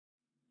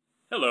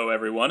Hello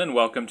everyone and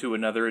welcome to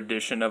another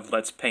edition of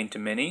Let's Paint a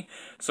Mini.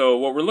 So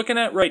what we're looking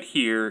at right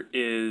here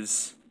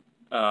is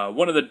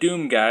one of the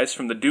Doom guys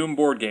from the Doom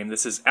board game.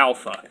 This is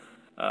Alpha.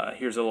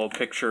 Here's a little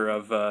picture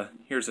of,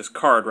 here's this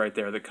card right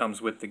there that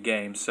comes with the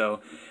game. So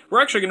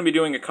we're actually going to be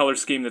doing a color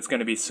scheme that's going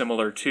to be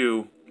similar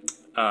to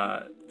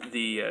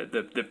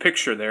the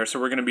picture there. So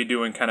we're going to be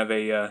doing kind of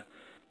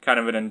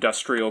an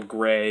industrial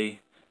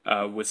gray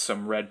with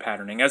some red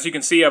patterning. As you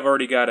can see, I've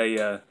already got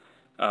a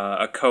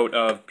coat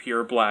of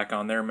pure black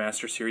on there.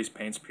 Master Series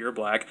Paints Pure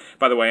Black.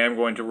 By the way, I'm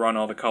going to run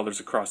all the colors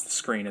across the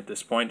screen at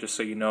this point, just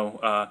so you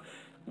know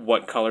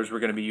what colors we're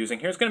going to be using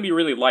here. It's going to be a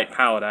really light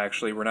palette,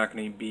 actually. We're not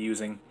going to be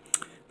using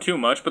too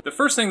much. But the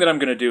first thing that I'm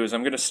going to do is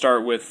I'm going to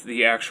start with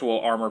the actual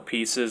armor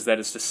pieces, that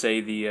is to say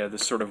the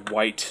sort of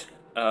white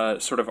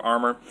sort of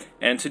armor.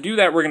 And to do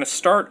that, we're going to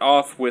start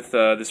off with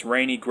this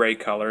rainy gray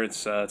color.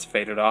 It's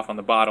faded off on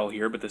the bottle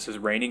here, but this is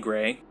rainy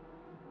gray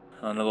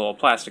on a little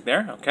plastic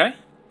there. Okay.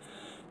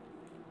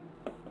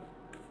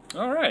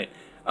 Alright,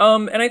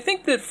 and I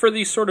think that for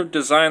the sort of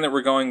design that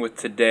we're going with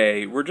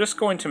today, we're just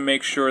going to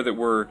make sure that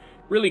we're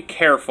really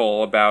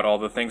careful about all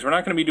the things. We're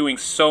not going to be doing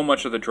so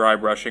much of the dry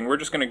brushing. We're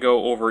just going to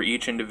go over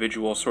each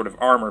individual sort of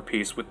armor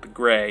piece with the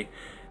gray,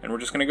 and we're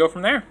just going to go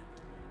from there.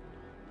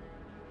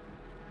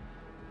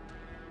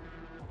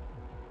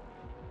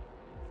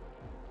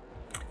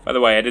 By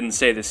the way, I didn't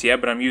say this yet,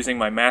 but I'm using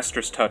my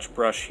Master's Touch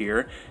brush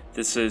here.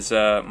 This is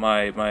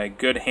my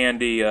good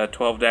handy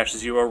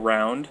 12-0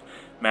 round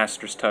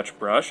Master's Touch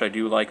brush. I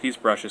do like these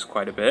brushes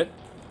quite a bit.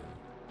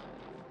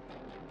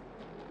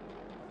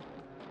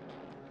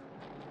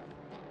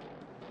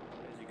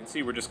 As you can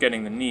see, we're just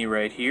getting the knee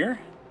right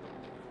here.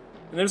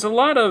 And there's a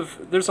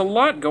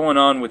lot going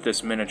on with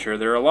this miniature.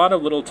 There are a lot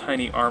of little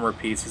tiny armor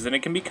pieces, and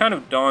it can be kind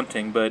of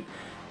daunting, but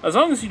as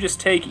long as you just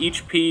take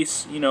each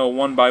piece, you know,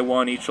 one by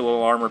one, each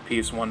little armor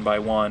piece one by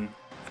one,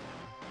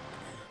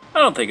 I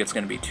don't think it's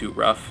going to be too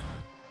rough.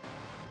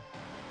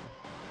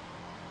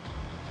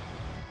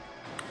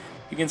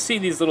 You can see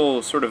these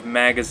little sort of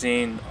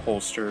magazine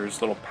holsters,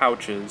 little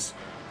pouches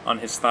on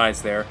his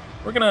thighs there.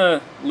 We're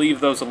gonna leave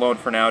those alone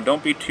for now.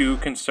 Don't be too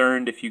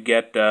concerned if you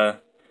get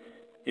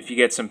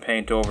some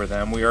paint over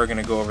them. We are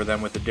gonna go over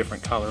them with a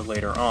different color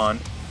later on.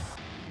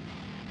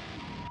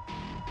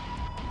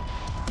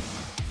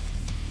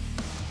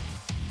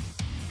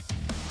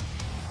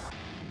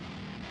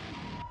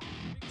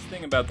 The biggest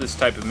thing about this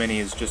type of mini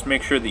is just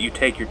make sure that you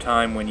take your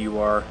time when you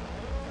are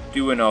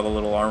doing all the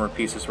little armor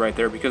pieces right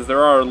there, because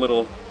there are a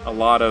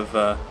lot of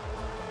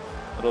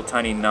little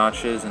tiny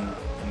notches and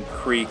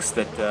creaks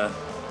that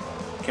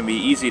can be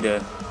easy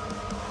to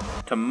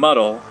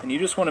muddle, and you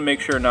just want to make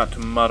sure not to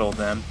muddle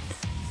them,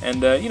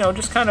 and you know,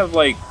 just kind of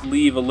like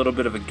leave a little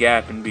bit of a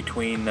gap in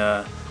between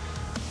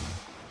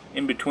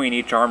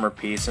each armor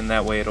piece, and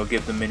that way it'll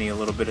give the mini a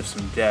little bit of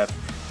some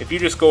depth. If you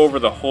just go over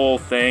the whole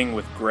thing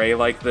with gray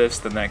like this,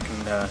 then that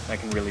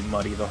can really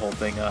muddy the whole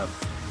thing up.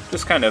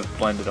 Just kind of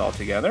blend it all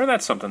together, and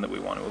that's something that we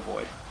want to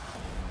avoid.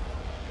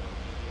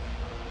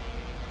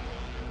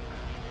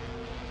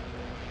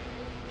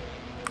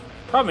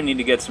 Probably need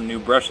to get some new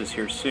brushes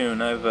here soon.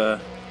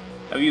 I've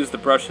used the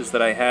brushes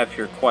that I have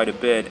here quite a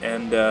bit,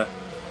 and the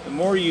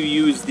more you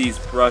use these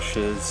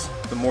brushes,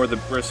 the more the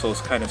bristles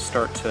kind of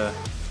start to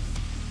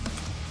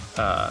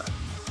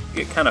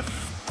get kind of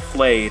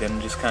flayed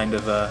and just kind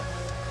of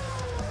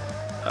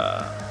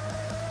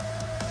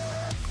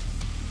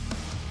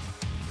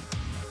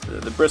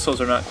the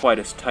bristles are not quite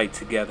as tight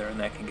together, and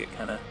that can get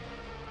kind of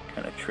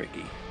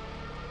tricky.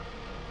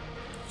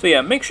 So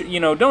yeah, make sure, you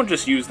know, don't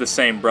just use the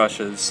same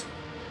brushes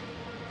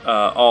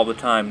all the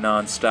time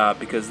non-stop,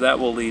 because that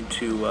will lead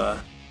to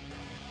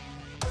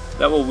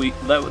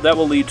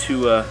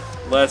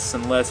less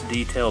and less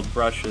detailed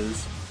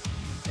brushes,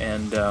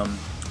 and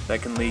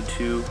that can lead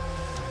to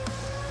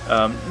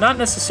not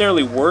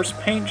necessarily worse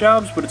paint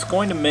jobs, but it's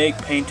going to make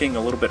painting a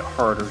little bit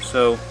harder.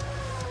 So,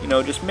 you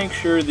know, just make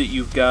sure that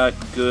you've got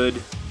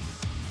good,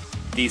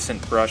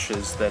 decent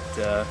brushes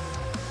that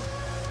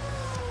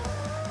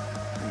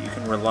you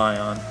can rely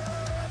on.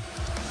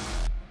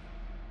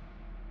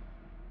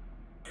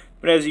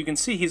 But as you can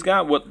see, he's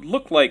got what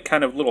look like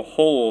kind of little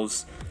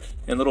holes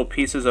in little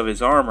pieces of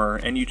his armor,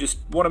 and you just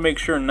want to make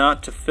sure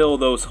not to fill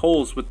those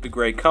holes with the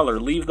gray color.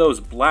 Leave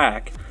those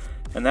black,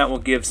 and that will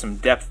give some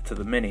depth to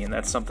the mini, and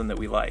that's something that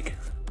we like.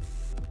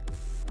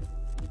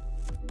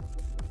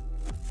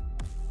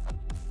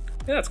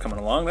 Yeah, that's coming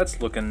along. That's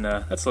looking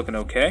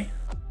okay.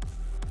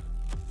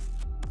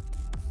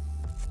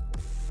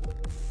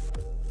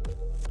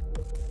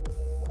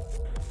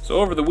 So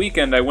over the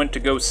weekend, I went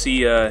to go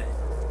see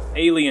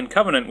Alien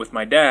Covenant with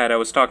my dad. I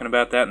was talking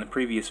about that in the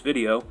previous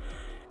video.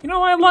 You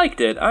know, I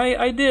liked it.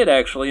 I did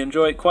actually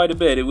enjoy it quite a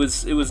bit. It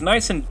was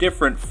nice and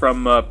different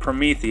from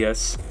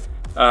Prometheus.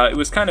 It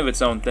was kind of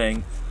its own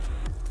thing.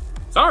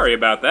 Sorry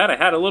about that. I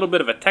had a little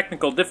bit of a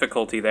technical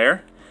difficulty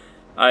there.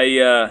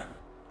 I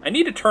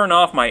need to turn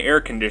off my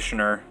air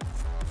conditioner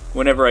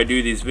whenever I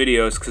do these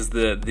videos, because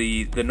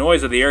the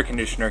noise of the air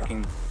conditioner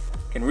can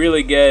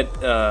really get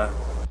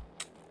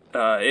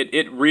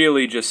it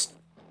really just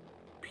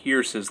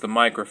pierces the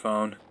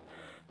microphone.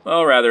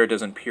 Well, rather, it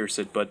doesn't pierce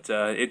it, but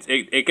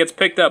it gets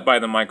picked up by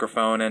the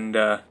microphone and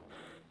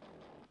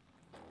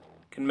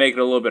can make it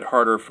a little bit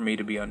harder for me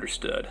to be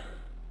understood.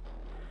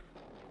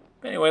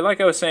 Anyway,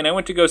 like I was saying, I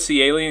went to go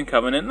see Alien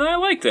Covenant, and I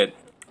liked it.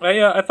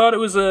 I thought it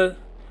was a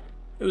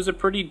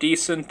pretty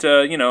decent,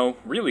 you know,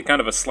 really kind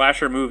of a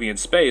slasher movie in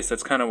space.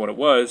 That's kind of what it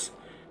was.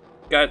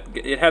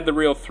 It had the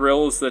real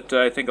thrills that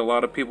I think a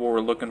lot of people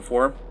were looking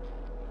for.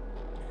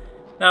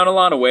 Now, in a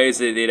lot of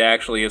ways, it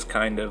actually is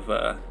kind of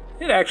a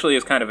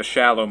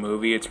shallow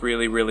movie. It's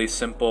really, really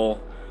simple,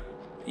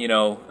 you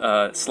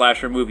know,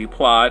 slasher movie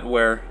plot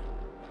where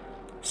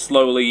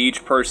slowly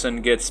each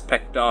person gets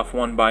pecked off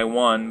one by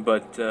one,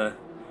 but there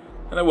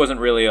wasn't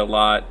really a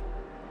lot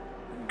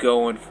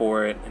going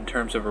for it in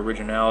terms of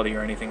originality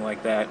or anything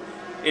like that.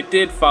 It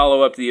did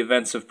follow up the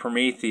events of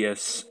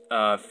Prometheus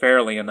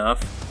fairly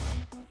enough,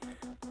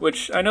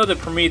 which I know that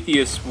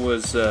Prometheus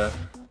was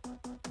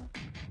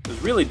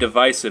really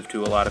divisive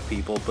to a lot of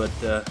people, but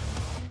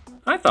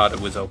I thought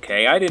it was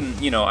okay. I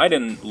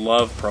didn't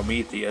love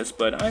Prometheus,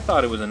 but I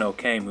thought it was an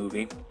okay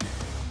movie.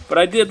 But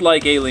I did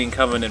like Alien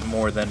Covenant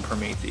more than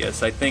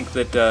Prometheus. I think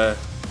that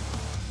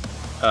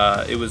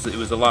it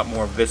was a lot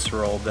more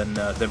visceral than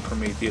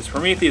Prometheus.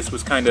 Prometheus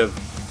was kind of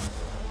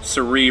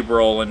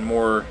cerebral and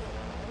more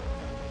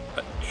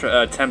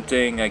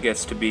attempting, I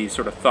guess, to be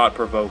sort of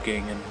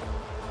thought-provoking and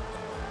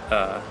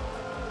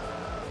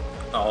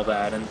all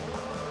that. And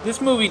this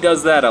movie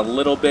does that a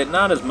little bit,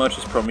 not as much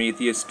as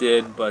Prometheus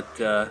did,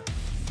 but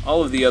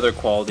all of the other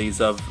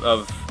qualities of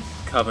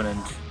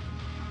Covenant,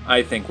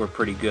 I think, were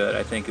pretty good.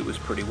 I think it was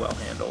pretty well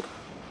handled.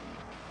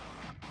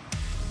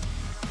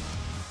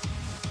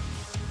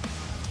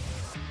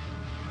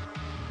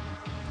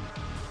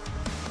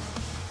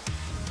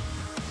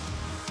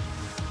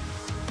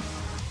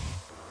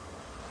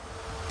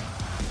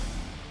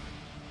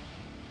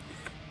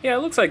 Yeah, it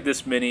looks like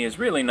this mini is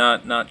really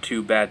not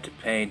too bad to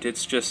paint.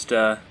 It's just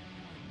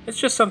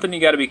something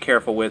you got to be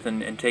careful with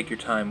and take your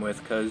time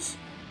with, because,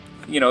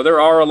 you know, there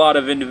are a lot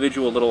of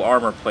individual little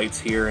armor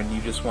plates here, and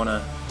you just want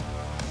to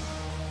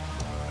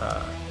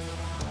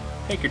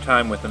take your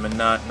time with them and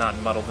not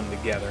muddle them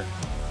together.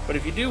 But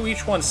if you do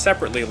each one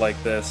separately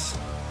like this,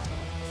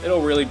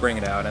 it'll really bring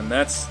it out, and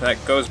that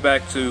goes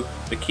back to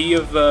the key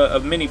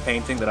of mini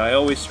painting that I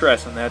always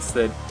stress, and that's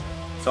that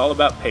it's all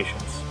about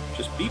patience.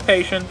 Just be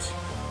patient.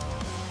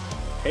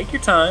 Take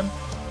your time.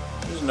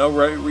 There's no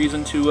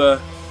reason to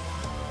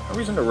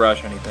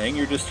rush anything.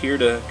 You're just here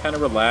to kind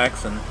of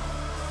relax and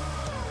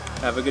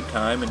have a good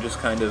time and just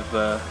kind of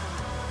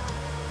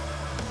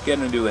get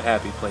into a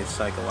happy place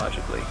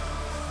psychologically.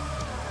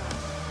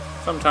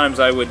 Sometimes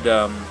I would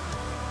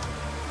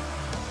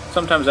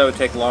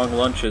take long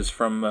lunches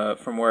from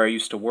where I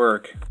used to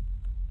work,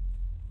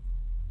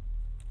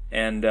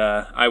 and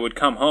I would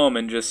come home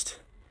and just,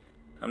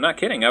 I'm not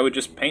kidding, I would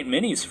just paint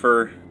minis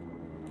for,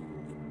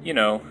 you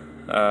know,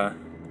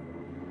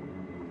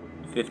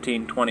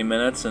 15-20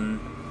 minutes and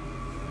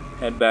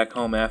head back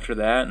home after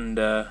that, and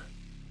that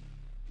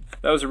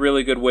was a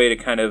really good way to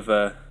kind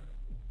of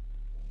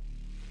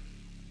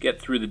get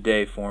through the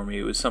day for me.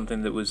 It was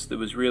something that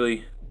was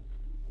really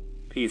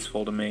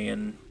peaceful to me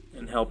and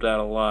helped out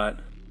a lot.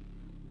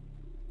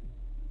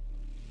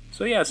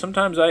 So yeah,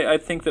 sometimes I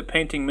think that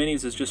painting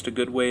minis is just a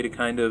good way to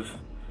kind of,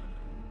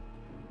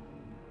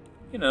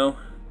 you know,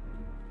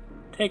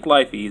 take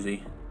life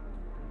easy.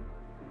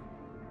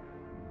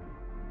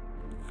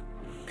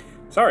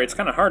 Sorry, it's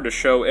kind of hard to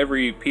show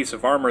every piece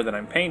of armor that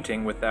I'm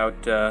painting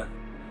without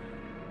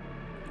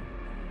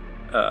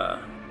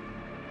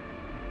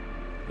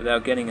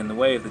getting in the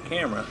way of the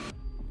camera.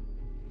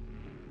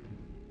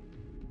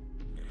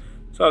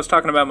 So I was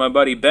talking about my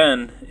buddy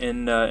Ben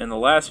in the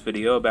last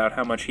video about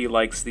how much he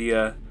likes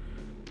the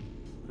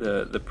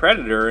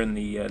Predator in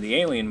the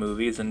Alien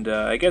movies, and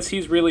I guess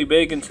he's really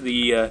big into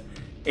the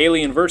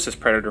Alien vs.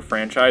 Predator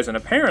franchise. And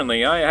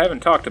apparently, I haven't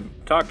talked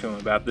to him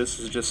about this.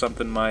 This is just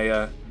something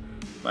my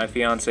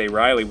fiance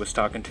Riley was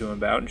talking to him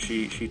about, and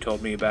she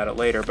told me about it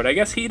later. But I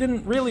guess he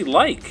didn't really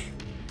like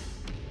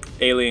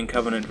Alien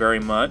Covenant very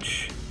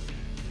much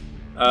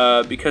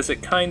because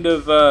it kind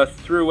of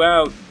threw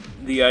out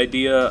the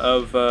idea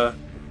of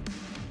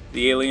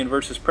the Alien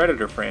vs.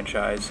 Predator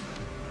franchise,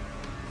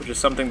 which is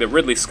something that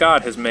Ridley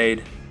Scott has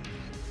made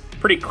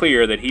pretty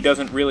clear that he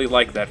doesn't really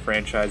like that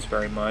franchise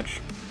very much.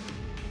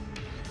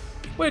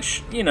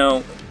 Which, you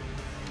know,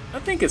 I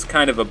think is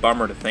kind of a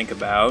bummer to think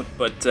about,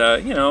 but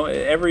you know,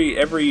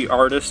 every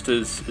artist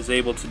is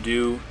able to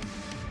do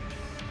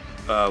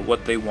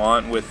what they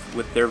want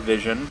with their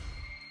vision,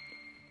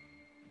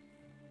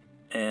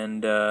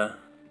 and I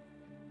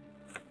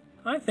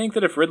think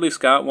that if Ridley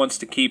Scott wants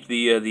to keep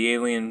the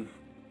Alien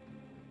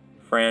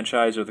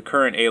franchise, or the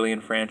current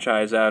Alien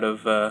franchise, out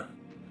of the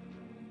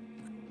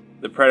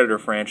Predator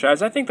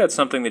franchise, I think that's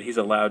something that he's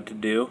allowed to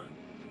do.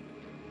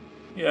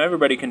 You know,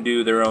 everybody can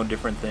do their own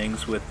different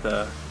things with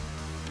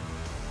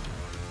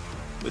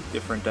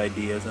different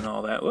ideas and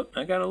all that. Whoop,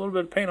 I got a little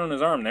bit of paint on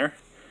his arm there,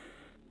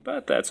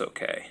 but that's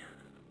okay.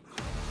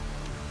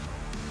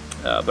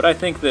 But I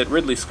think that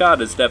Ridley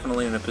Scott is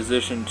definitely in a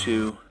position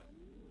to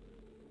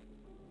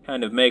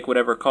kind of make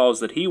whatever calls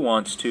that he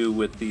wants to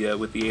with the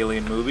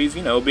Alien movies.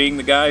 You know, being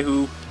the guy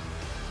who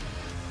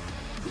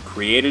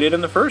created it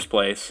in the first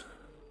place.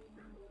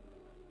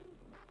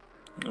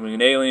 I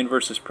mean, Alien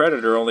versus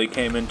Predator only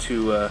came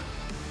into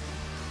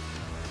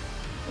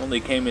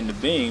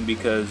being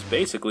because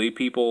basically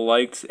people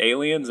liked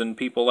aliens and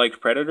people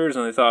liked predators,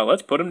 and they thought,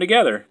 let's put them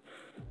together.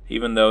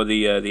 Even though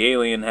the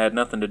alien had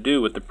nothing to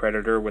do with the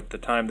Predator with the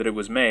time that it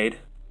was made.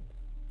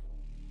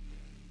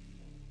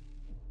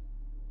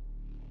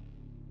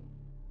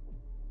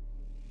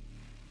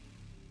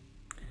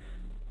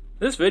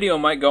 This video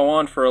might go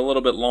on for a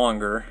little bit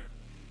longer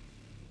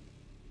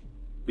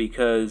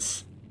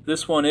because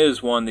this one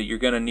is one that you're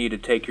going to need to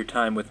take your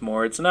time with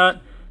more. It's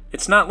not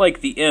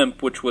like the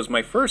Imp, which was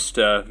my first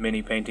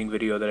mini painting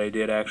video that I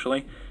did,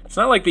 actually. It's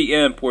not like the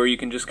Imp where you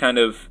can just kind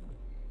of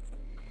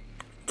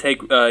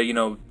take, you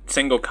know,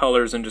 single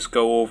colors and just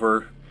go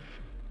over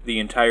the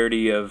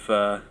entirety of,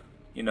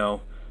 you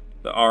know,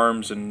 the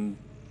arms and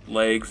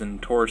legs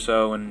and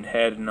torso and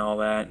head and all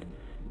that.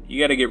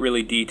 You got to get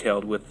really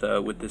detailed with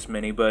this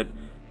mini, but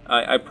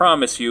I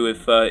promise you,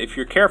 if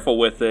you're careful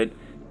with it,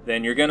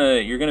 then you're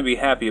gonna be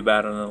happy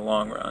about it in the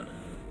long run.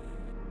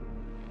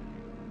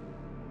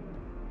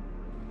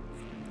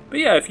 But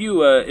yeah, if you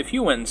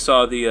went and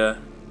saw the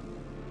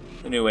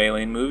new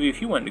Alien movie,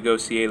 if you went to go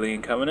see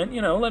Alien Covenant,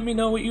 you know, let me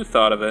know what you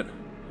thought of it.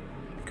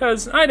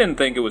 Because I didn't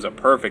think it was a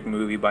perfect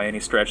movie by any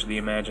stretch of the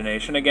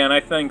imagination. Again, I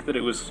think that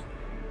it was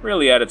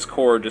really at its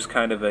core just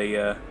kind of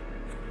a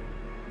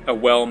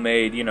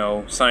well-made, you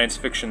know, science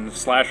fiction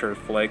slasher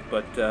flick.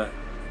 But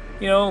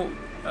you know,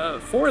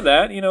 for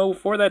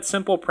that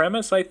simple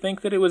premise, I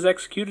think that it was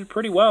executed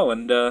pretty well,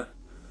 and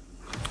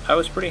I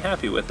was pretty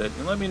happy with it.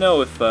 And let me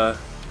know if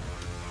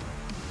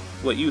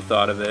what you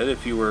thought of it,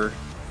 if you were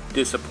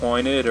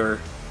disappointed or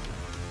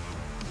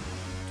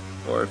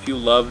if you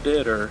loved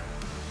it, or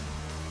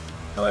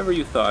however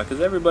you thought, because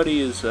everybody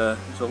is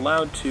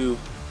allowed to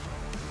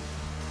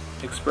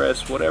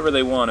express whatever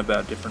they want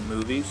about different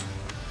movies.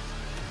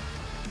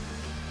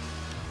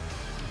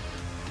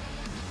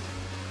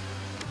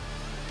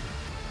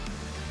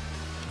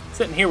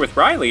 Sitting here with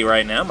Riley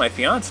right now, my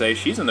fiance.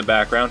 She's in the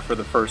background for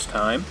the first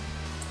time.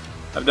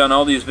 I've done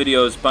all these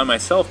videos by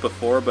myself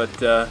before,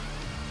 but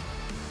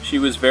she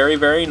was very,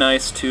 very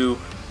nice to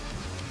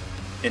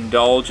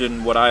indulge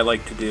in what I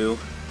like to do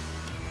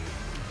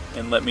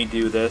and let me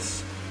do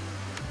this.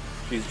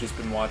 She's just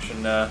been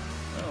watching,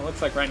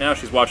 looks like right now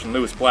she's watching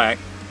Lewis Black.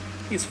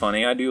 He's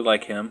funny, I do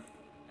like him.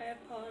 I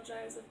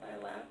apologize if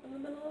I laugh in the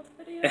middle of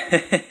the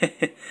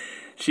video.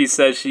 She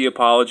says she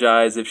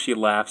apologizes if she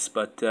laughs,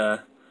 but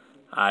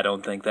I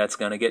don't think that's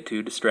going to get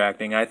too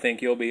distracting. I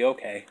think you'll be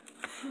okay.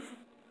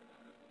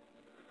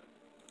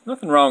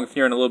 Nothing wrong with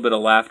hearing a little bit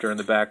of laughter in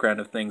the background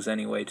of things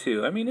anyway,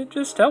 too. I mean, it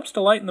just helps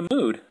to lighten the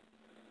mood.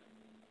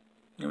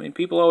 I mean,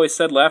 people always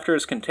said laughter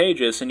is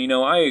contagious, and, you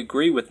know, I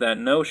agree with that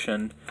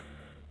notion.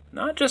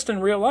 Not just in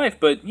real life,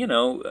 but, you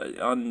know,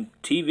 on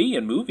TV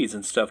and movies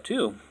and stuff,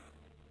 too.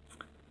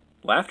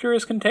 Laughter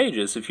is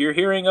contagious. If you're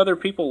hearing other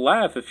people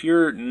laugh, if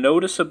you're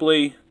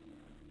noticeably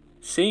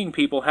seeing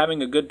people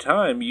having a good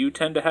time, you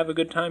tend to have a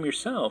good time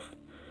yourself.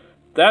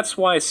 That's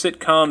why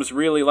sitcoms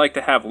really like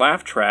to have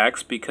laugh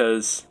tracks,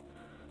 because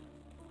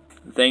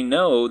they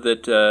know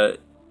that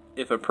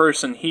if a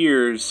person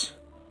hears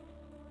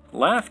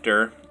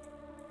laughter,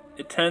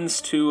 it tends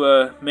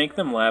to make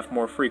them laugh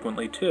more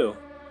frequently, too.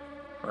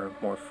 Or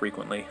more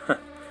frequently.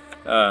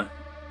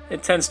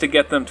 It tends to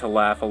get them to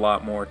laugh a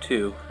lot more,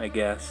 too, I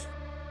guess.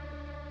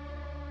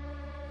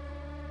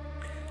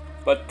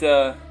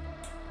 But,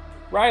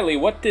 Riley,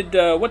 what did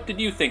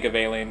you think of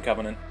Alien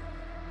Covenant?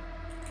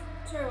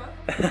 Sorry,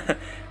 what?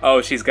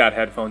 Oh, she's got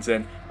headphones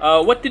in.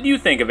 What did you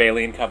think of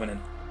Alien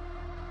Covenant?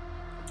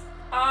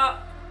 I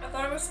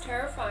thought it was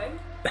terrifying.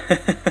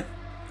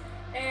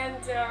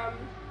 And,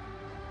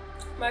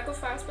 Michael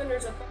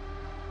Fassbender's a...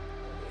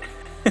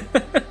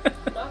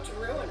 Not to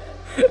ruin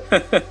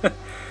it.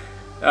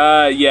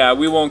 Yeah,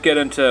 we won't get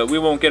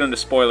into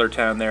spoiler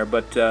town there,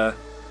 but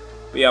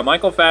yeah,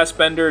 Michael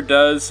Fassbender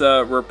does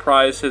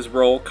reprise his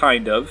role,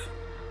 kind of,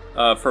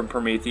 from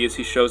Prometheus.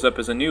 He shows up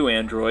as a new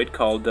android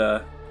called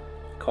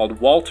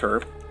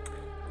Walter,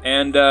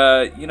 and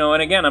you know,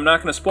 and again, I'm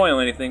not going to spoil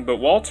anything, but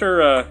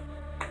Walter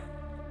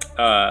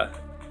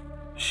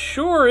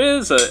sure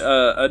is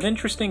an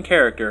interesting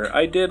character.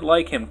 I did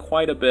like him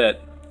quite a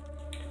bit.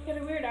 He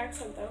had a weird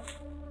accent, though.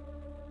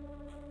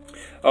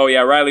 Oh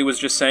yeah, Riley was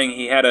just saying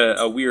he had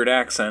a weird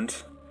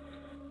accent,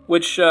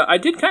 which I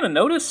did kind of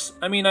notice.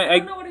 I mean, I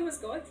don't know what he was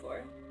going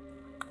for.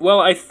 Well,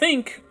 I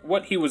think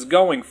what he was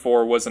going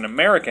for was an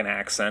American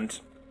accent,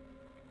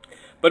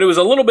 but it was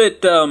a little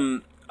bit,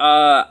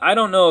 I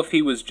don't know if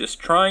he was just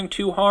trying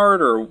too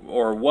hard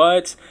or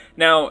what.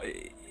 Now,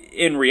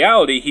 in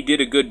reality, he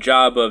did a good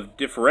job of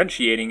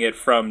differentiating it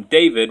from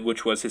David,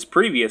 which was his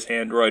previous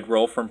android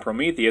role from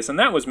Prometheus, and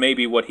that was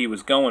maybe what he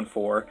was going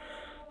for.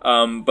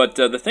 But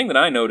the thing that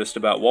I noticed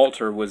about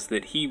Walter was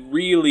that he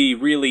really,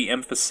 really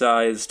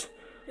emphasized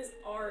his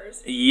arms.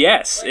 R's.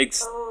 Yes, Like,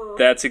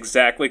 that's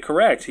exactly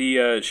correct.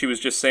 She was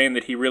just saying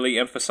that he really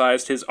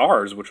emphasized his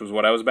R's, which was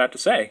what I was about to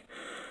say.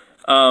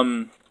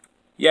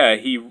 Yeah,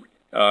 he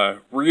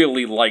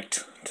really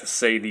liked to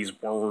say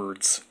these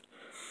words,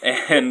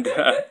 and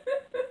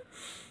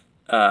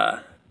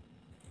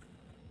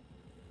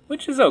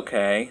which is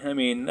okay. I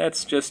mean,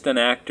 that's just an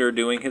actor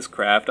doing his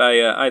craft.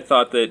 I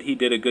thought that he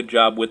did a good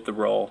job with the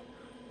role.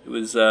 It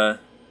was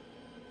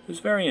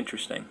very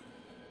interesting.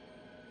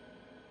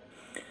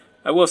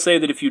 I will say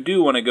that if you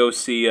do want to go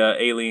see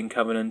Alien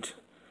Covenant,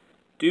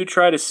 do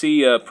try to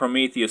see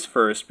Prometheus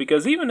first,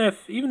 because even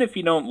if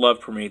you don't love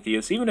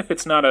Prometheus, even if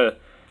it's not a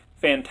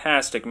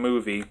fantastic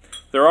movie,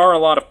 there are a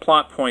lot of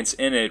plot points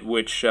in it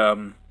which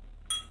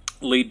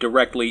lead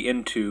directly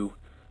into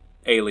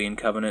Alien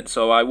Covenant,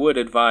 so I would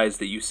advise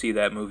that you see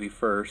that movie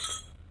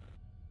first.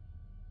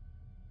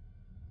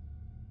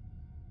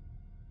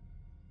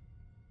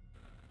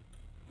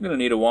 I'm going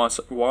to need to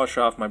wash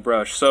off my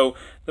brush. So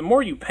the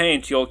more you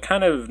paint, you'll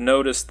kind of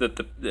notice that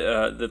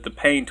the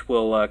paint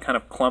will kind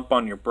of clump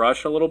on your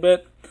brush a little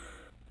bit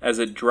as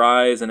it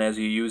dries and as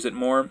you use it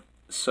more.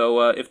 So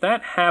if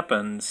that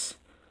happens,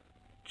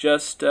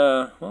 just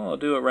well, I'll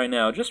do it right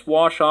now. Just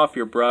wash off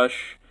your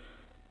brush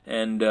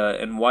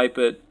and wipe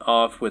it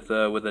off with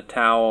a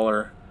towel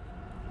or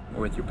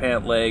with your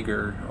pant leg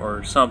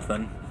or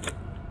something,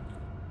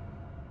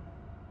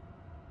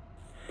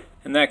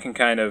 and that can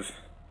kind of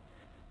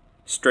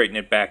straighten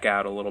it back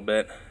out a little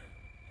bit,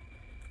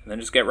 and then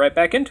just get right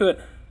back into it.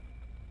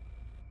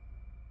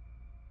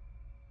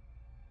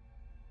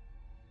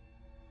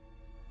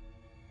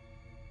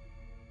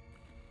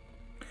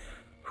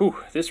 Whew,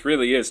 this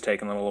really is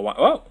taking a little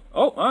while.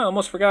 Oh, I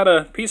almost forgot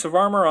a piece of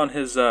armor on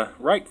his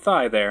right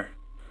thigh there.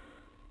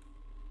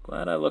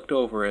 Glad I looked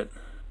over it.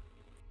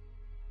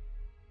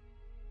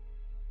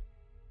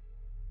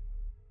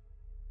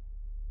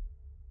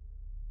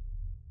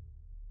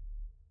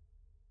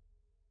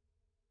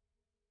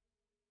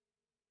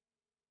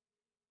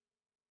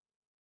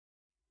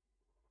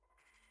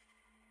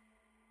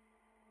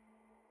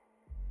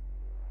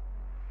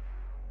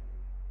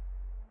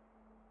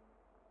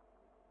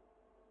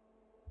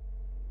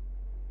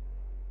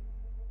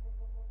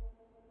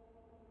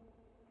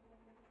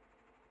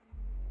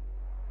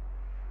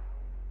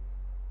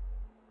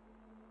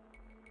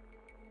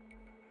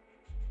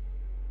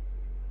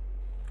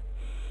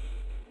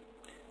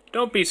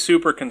 Don't be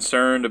super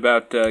concerned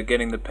about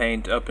getting the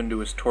paint up into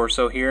his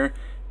torso here,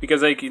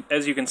 because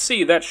as you can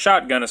see, that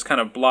shotgun is kind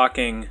of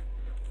blocking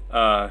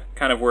kind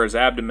of where his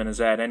abdomen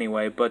is at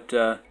anyway, but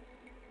we're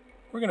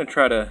going to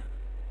try to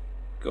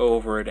go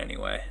over it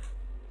anyway.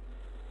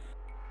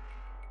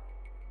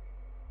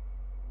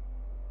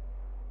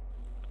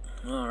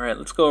 Alright,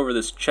 let's go over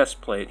this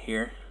chest plate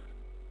here.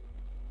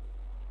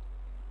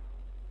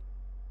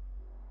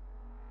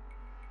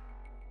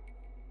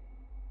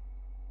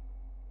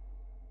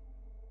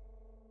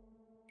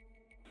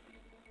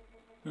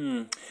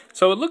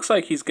 So it looks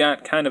like he's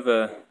got kind of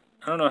a,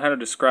 I don't know how to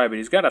describe it.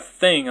 He's got a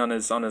thing on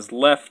his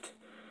left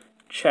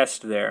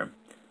chest there.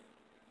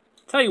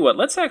 Tell you what,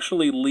 let's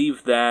actually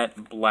leave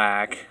that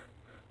black.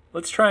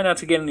 Let's try not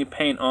to get any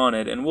paint on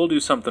it, and we'll do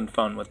something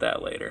fun with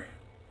that later.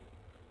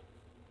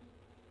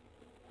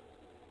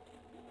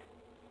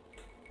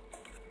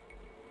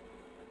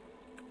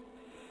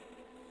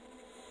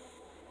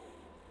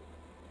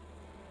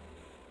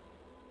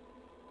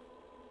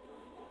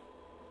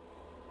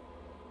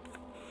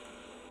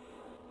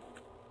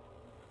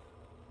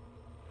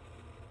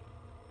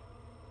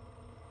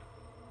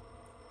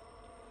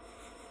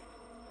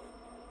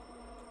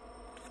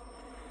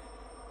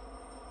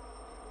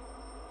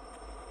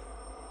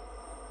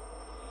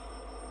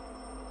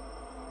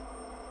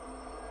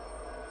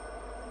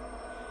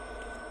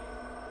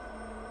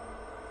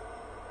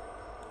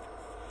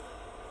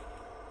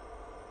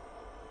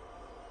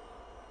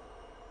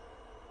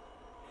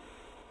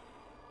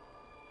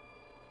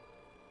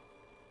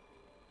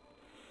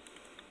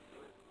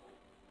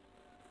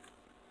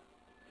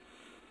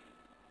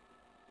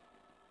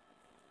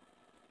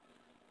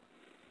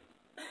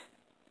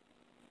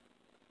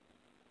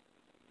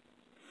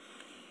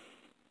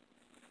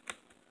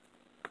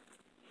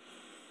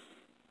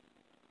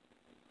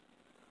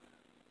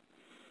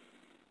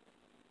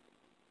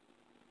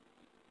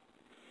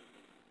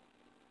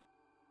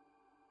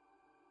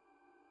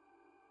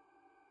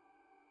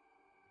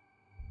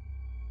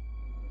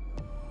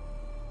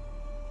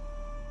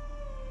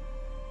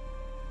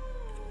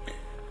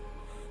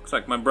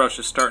 Looks like my brush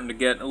is starting to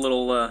get a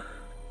little,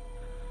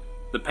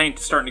 the paint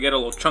is starting to get a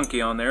little chunky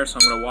on there, so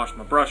I'm going to wash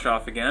my brush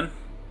off again.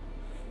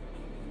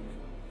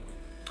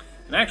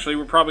 And actually,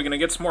 we're probably going to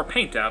get some more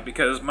paint out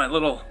because my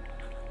little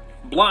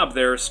blob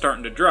there is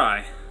starting to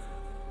dry.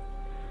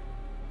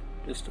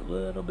 Just a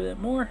little bit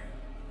more.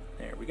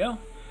 There we go.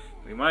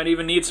 We might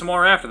even need some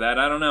more after that,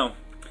 I don't know.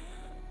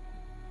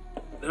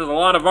 There's a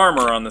lot of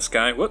armor on this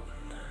guy. Whoop,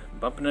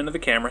 bumping into the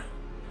camera.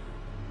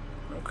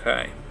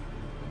 Okay.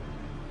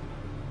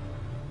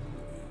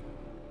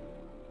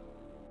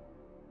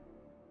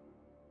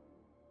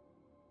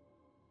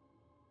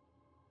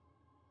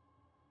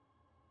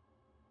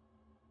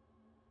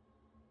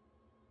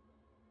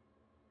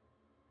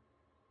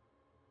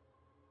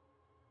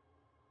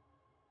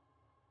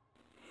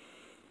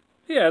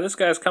 Yeah, this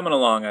guy's coming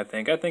along, I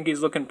think. I think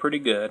he's looking pretty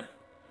good.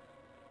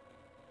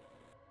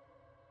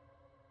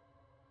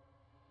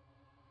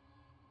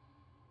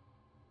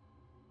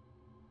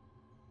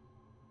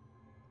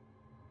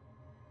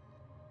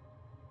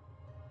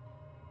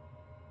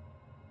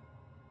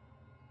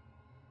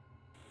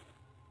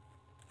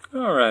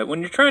 Alright, when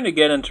you're trying to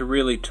get into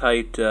really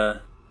tight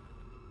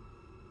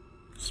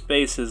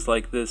spaces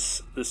like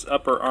this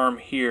upper arm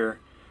here,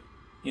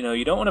 you know,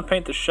 you don't want to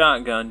paint the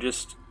shotgun.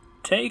 Just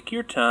take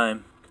your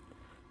time.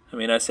 I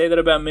mean, I say that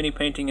about mini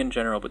painting in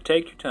general, but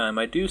take your time.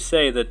 I do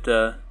say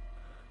that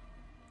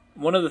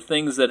one of the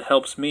things that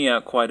helps me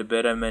out quite a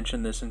bit, I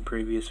mentioned this in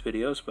previous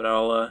videos, but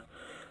I'll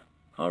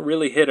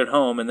really hit it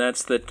home, and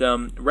that's that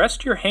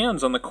rest your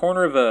hands on the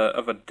corner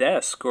of a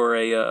desk or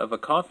of a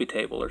coffee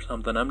table or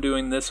something. I'm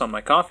doing this on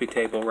my coffee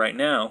table right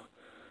now,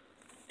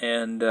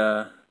 and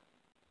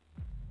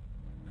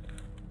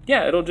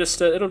yeah, it'll just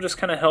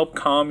kind of help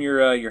calm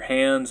your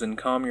hands and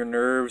calm your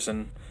nerves,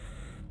 and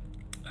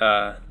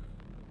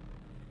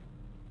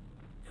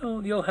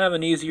you'll have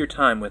an easier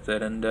time with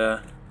it, and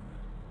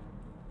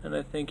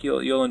I think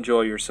you'll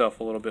enjoy yourself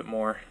a little bit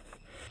more.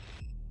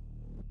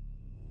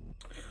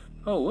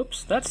 Oh,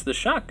 whoops, that's the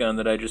shotgun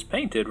that I just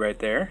painted right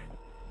there.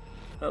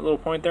 That little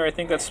point there, I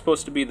think that's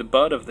supposed to be the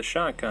butt of the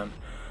shotgun.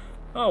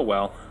 Oh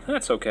well,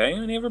 that's okay. I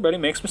mean, everybody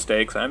makes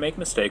mistakes. I make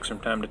mistakes from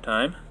time to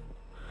time.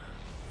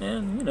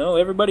 And, you know,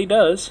 everybody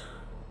does.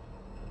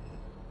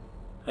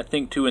 I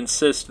think to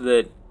insist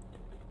that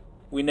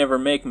we never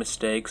make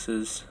mistakes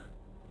is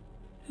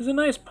a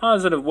nice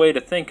positive way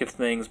to think of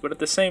things, but at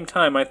the same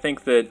time I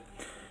think that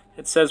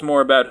it says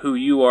more about who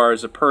you are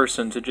as a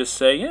person to just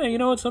say, yeah, you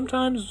know what,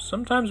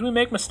 sometimes we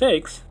make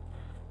mistakes.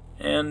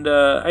 And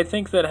I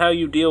think that how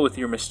you deal with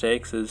your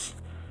mistakes is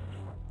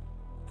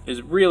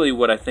really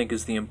what I think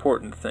is the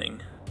important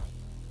thing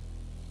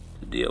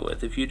to deal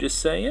with. If you just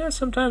say, yeah,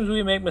 sometimes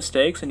we make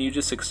mistakes, and you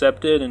just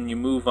accept it and you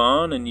move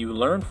on and you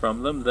learn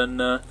from them, then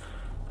I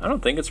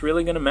don't think it's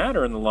really going to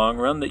matter in the long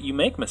run that you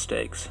make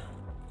mistakes.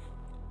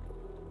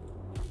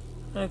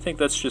 I think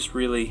that's just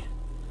really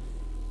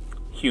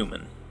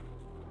human.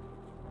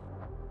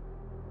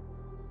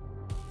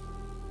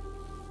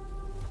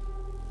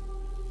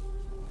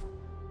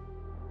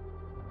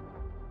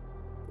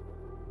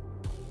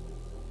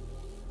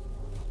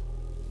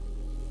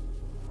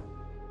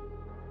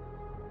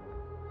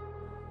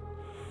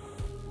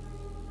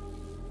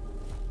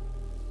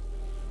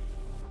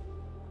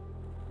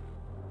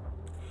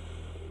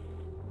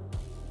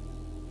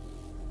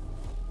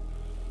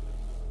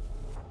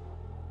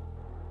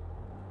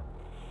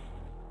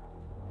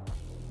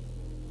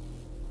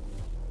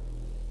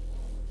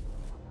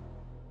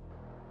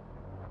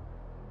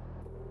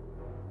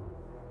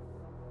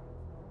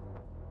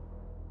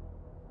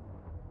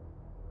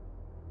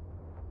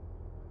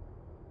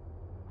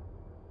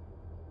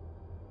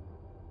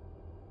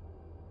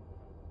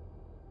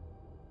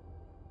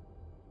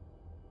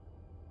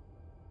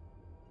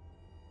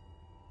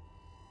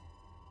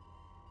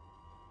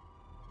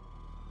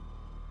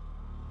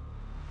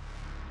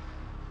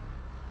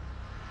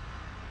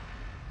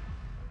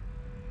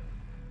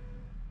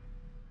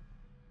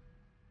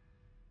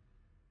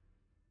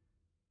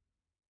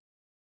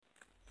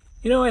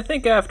 You know, I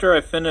think after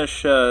I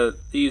finish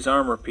these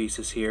armor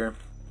pieces here,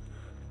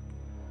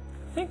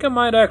 I think I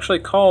might actually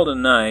call it a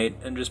night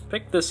and just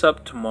pick this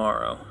up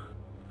tomorrow.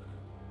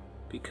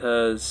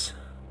 Because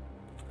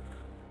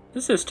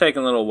this is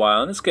taking a little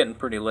while, and it's getting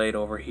pretty late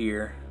over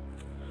here.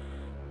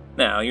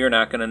 Now, you're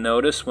not going to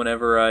notice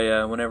whenever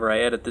I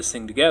edit this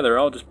thing together.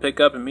 I'll just pick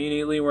up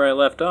immediately where I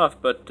left off,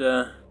 but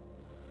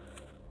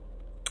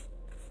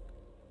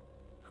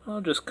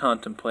I'll just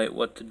contemplate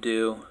what to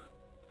do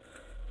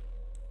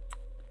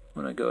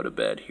when I go to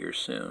bed here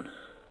soon.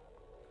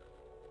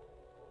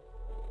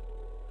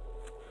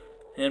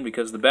 And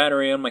because the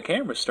battery on my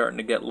camera is starting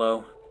to get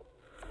low,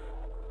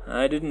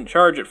 I didn't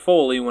charge it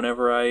fully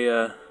whenever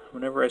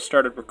I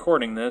started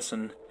recording this,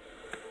 and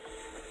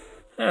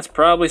that's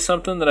probably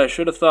something that I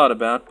should have thought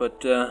about,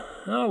 but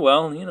oh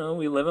well, you know,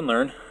 we live and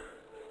learn.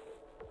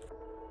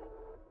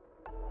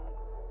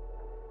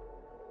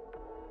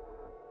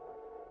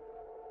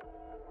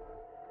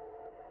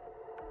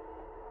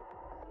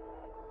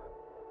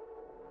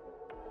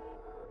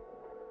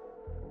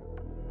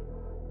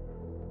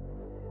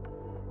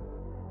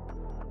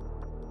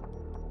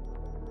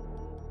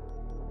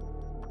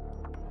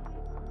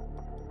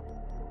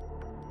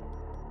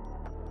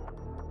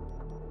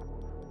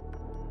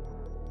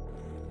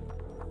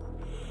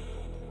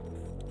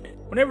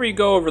 Whenever you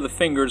go over the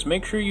fingers,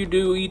 make sure you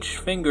do each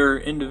finger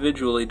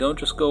individually. Don't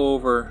just go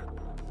over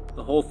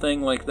the whole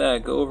thing like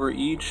that. Go over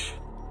each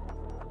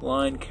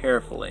line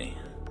carefully.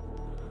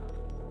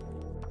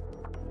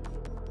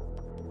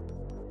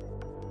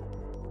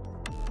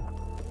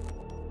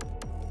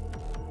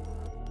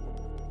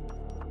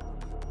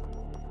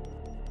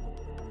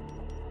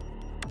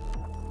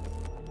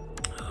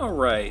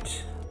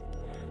 Alright.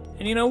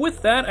 And you know,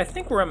 with that, I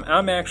think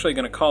I'm actually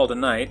going to call it a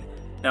night.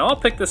 Now, I'll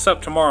pick this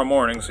up tomorrow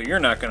morning, so you're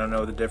not going to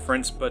know the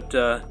difference, but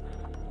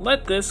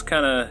let this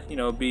kind of, you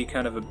know, be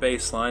kind of a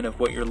baseline of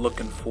what you're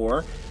looking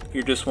for.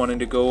 You're just wanting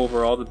to go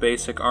over all the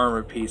basic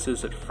armor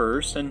pieces at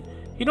first, and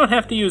you don't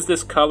have to use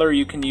this color.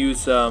 You can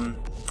use,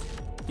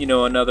 you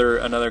know,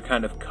 another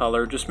kind of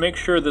color. Just make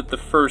sure that the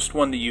first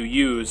one that you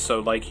use, so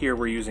like here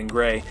we're using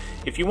gray.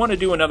 If you want to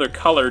do another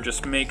color,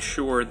 just make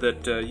sure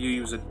that you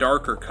use a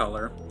darker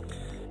color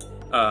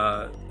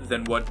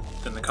than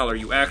the color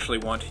you actually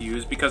want to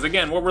use, because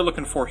again, what we're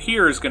looking for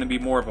here is going to be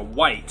more of a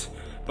white.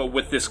 But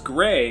with this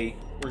gray,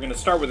 we're going to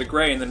start with a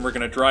gray, and then we're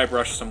going to dry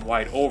brush some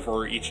white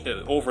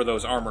over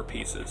those armor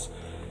pieces,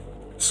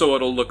 so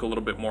it'll look a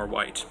little bit more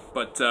white.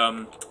 But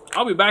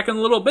I'll be back in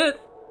a little bit.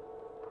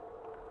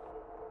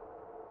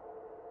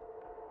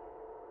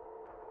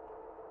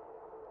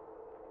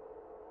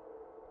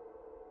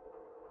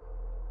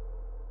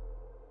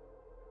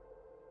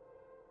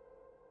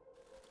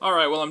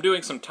 Alright, well, I'm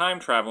doing some time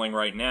traveling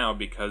right now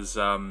because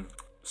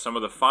some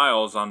of the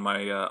files on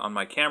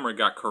my camera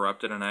got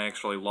corrupted, and I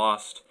actually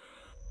lost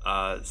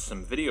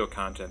some video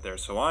content there.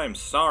 So I'm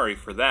sorry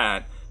for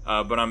that,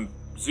 but I'm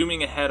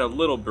zooming ahead a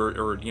little bit,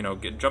 or you know,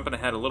 jumping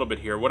ahead a little bit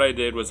here. What I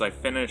did was I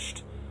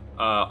finished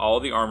all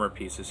the armor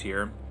pieces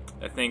here.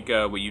 I think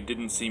what you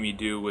didn't see me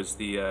do was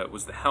the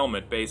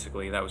helmet.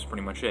 Basically, that was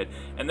pretty much it.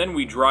 And then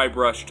we dry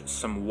brushed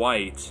some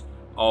white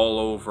all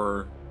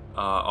over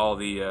all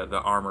the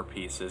armor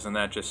pieces, and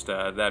that just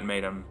that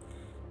made them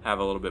have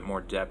a little bit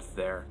more depth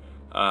there.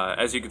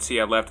 As you can see,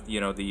 I left,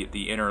 you know,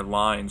 the inner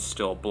lines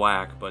still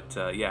black, but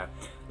yeah,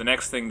 the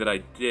next thing that I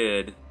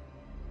did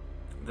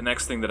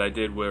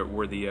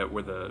were the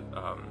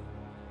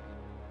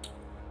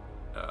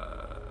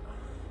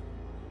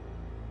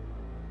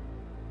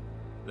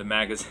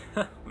magazine.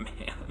 Man.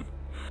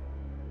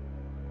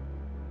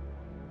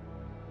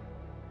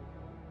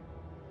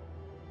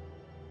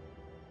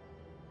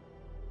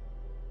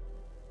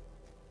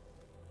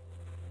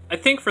 I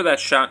think for that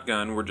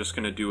shotgun, we're just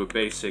going to do a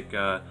basic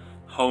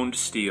honed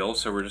steel.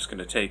 So we're just going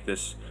to take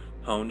this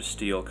honed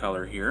steel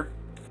color here,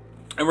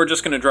 and we're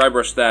just going to dry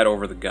brush that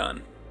over the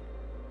gun.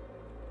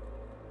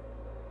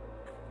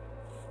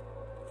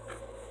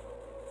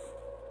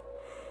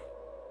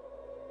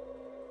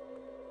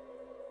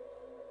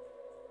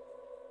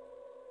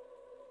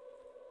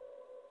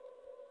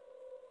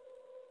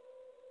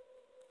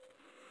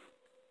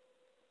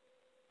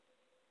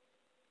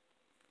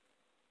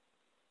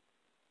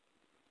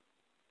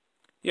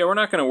 Yeah, we're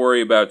not going to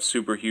worry about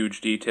super huge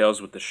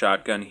details with the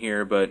shotgun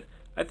here, but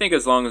I think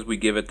as long as we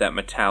give it that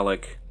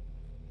metallic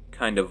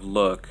kind of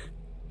look,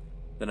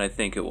 then I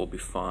think it will be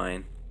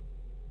fine.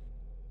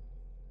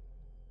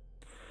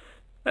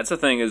 That's the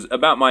thing is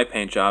about my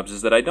paint jobs,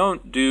 is that I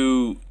don't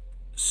do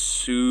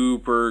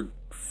super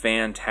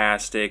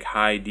fantastic,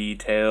 high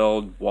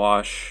detailed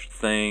wash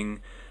thing.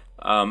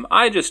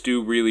 I just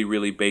do really,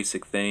 really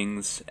basic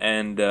things,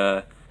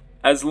 and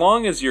as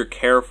long as you're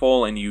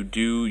careful and you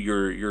do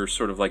your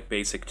sort of like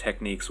basic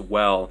techniques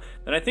well,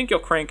 then I think you'll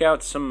crank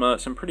out some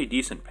pretty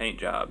decent paint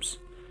jobs.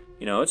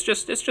 You know, it's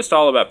just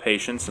all about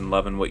patience and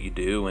loving what you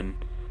do and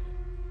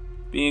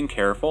being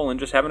careful and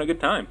just having a good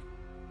time.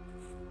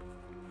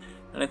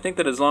 And I think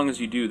that as long as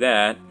you do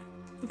that,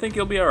 I think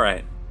you'll be all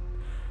right.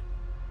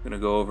 I'm gonna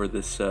go over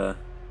this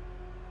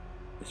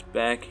this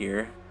back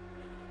here.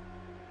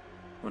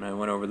 When I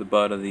went over the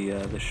butt of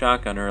the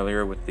shotgun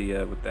earlier with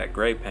that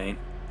gray paint.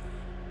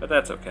 But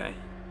that's okay.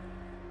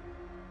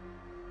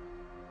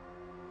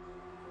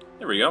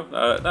 There we go.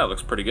 That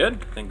looks pretty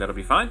good. I think that'll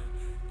be fine.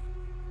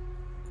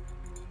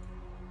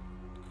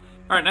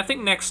 All right, and I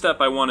think next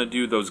up I want to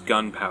do those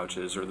gun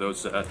pouches, or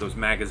those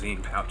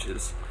magazine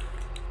pouches.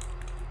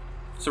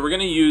 So we're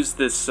going to use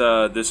this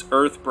this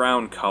earth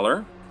brown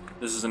color.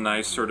 This is a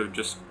nice sort of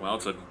just, well,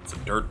 it's a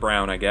dirt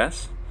brown, I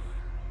guess.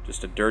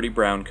 Just a dirty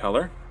brown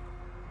color.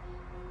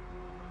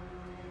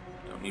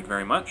 Don't need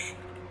very much.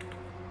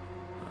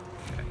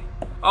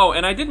 Oh,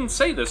 and I didn't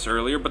say this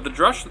earlier, but the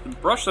brush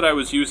that I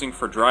was using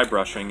for dry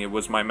brushing, it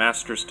was my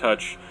Master's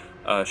Touch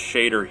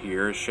shader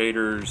here.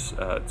 Shaders,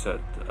 it's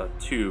a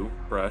 2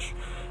 brush.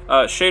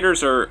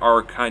 Shaders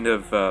are kind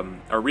of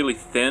are really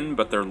thin,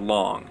 but they're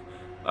long,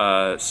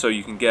 so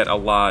you can get a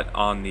lot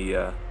on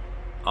the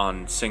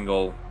on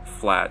single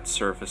flat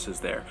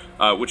surfaces there,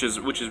 which is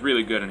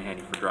really good and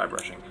handy for dry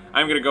brushing.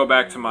 I'm gonna go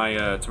back to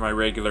my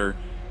regular,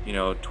 you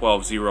know,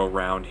 12-0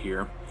 round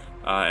here.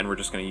 And we're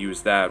just going to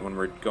use that when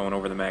we're going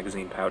over the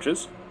magazine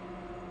pouches.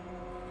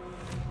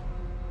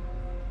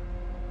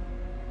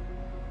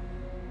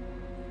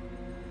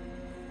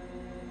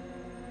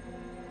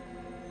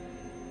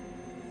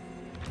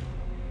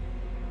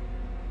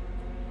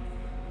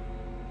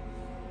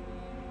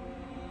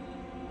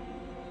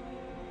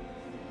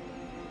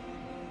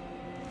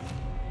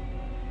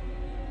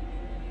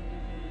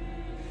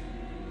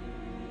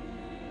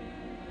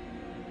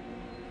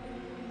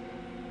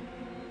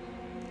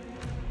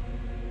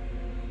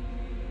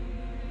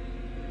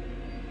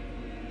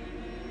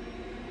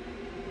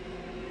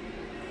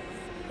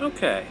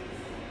 Okay.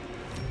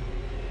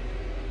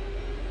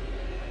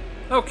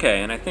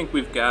 Okay, and I think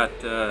we've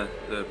got the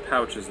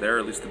pouches there,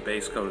 at least the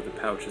base coat of the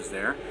pouches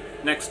there.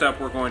 Next up,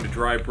 we're going to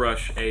dry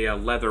brush a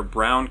leather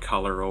brown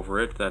color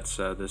over it. That's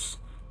this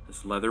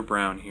leather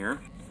brown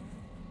here.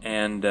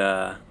 And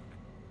that'll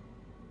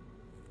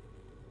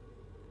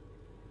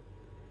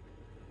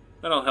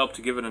help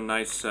to give it a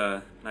nice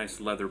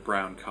leather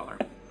brown color.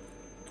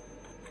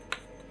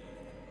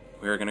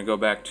 We are going to go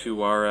back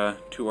to our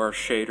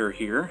shader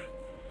here,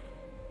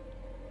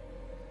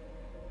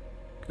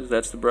 because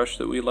that's the brush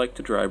that we like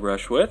to dry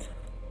brush with.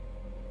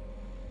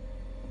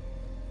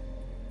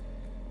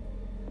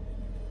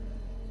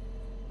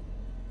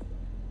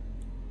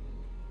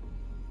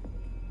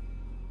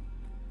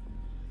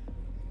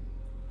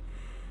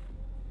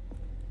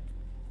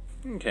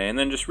 Okay, and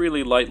then just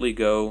really lightly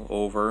go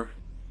over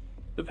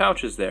the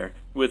pouches there.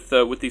 With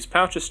these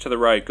pouches to the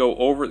right,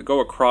 go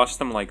across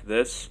them like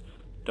this.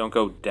 Don't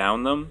go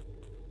down them,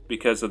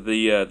 because of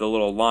the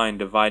little line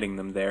dividing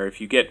them there.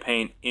 If you get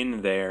paint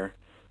in there,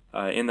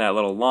 in that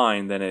little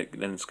line, then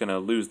it's going to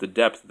lose the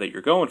depth that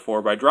you're going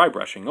for by dry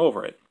brushing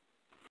over it.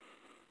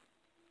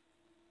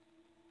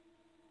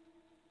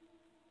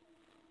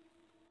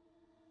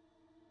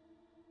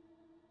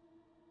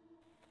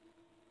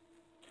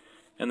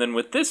 And then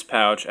with this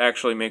pouch,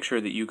 actually make sure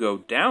that you go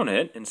down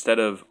it instead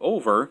of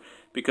over,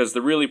 because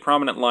the really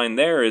prominent line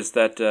there is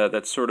that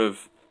sort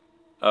of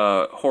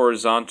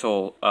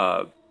horizontal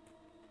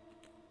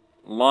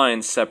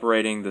line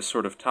separating the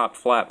sort of top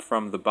flap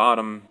from the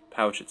bottom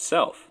pouch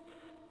itself.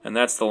 And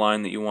that's the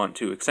line that you want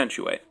to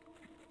accentuate.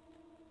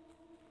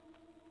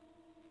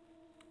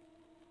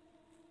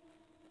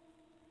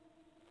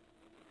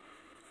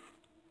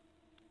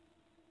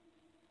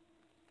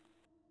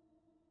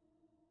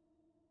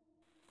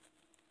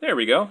 There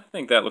we go. I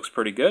think that looks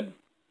pretty good.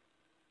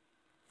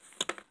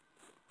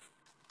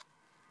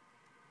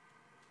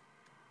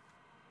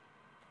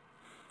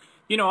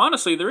 You know,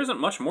 honestly, there isn't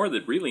much more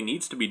that really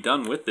needs to be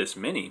done with this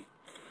Mini.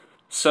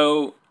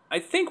 So, I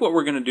think what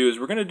we're going to do is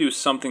we're going to do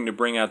something to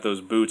bring out those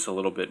boots a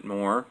little bit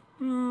more.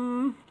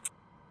 The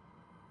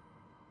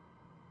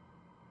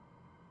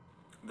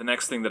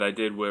next thing that I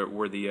did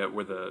were the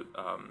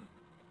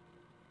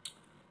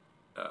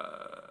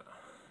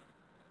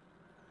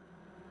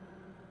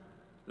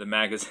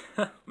magazine,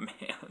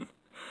 man,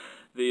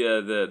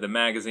 the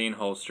magazine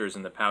holsters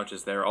and the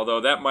pouches there.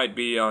 Although that might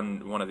be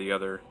on one of the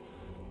other,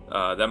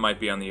 that might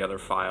be on the other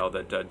file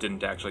that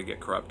didn't actually get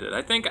corrupted.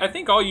 I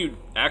think all you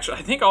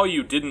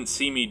didn't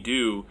see me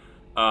do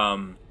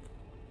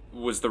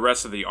was the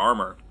rest of the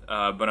armor.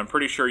 But I'm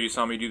pretty sure you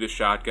saw me do the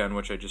shotgun,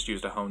 which I just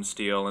used a honed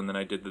steel, and then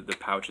I did the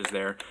pouches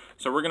there.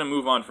 So we're gonna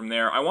move on from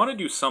there. I want to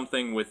do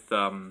something with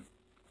the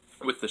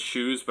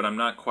shoes, but I'm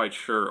not quite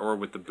sure, or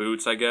with the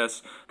boots, I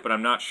guess, but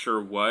I'm not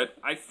sure what.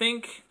 I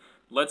think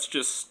let's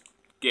just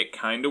get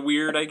kind of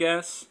weird, I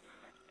guess,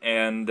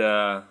 and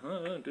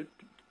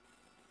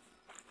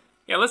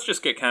yeah, let's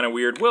just get kind of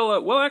weird.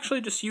 We'll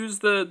actually just use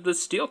the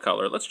steel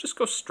color. Let's just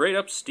go straight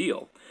up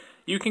steel.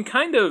 You can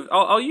kind of,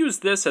 I'll use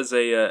this as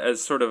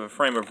as sort of a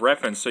frame of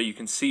reference so you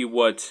can see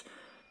what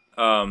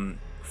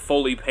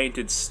fully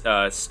painted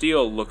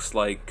steel looks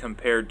like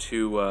compared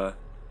to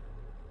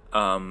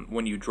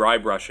when you dry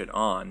brush it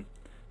on.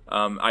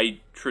 I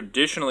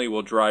traditionally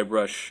will dry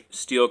brush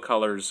steel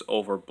colors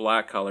over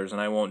black colors, and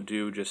I won't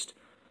do just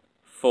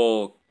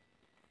full,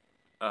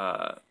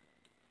 I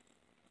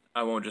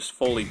won't just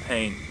fully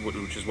paint,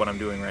 which is what I'm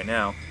doing right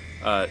now,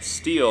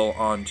 steel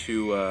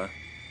onto a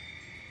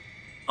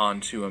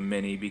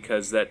Mini,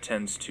 because that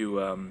tends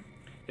to,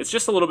 it's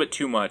just a little bit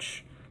too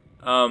much.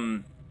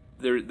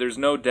 There's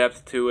no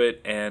depth to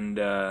it, and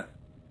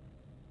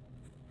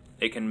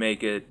it can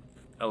make it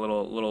a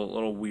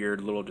little weird,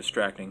 a little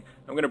distracting.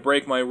 I'm going to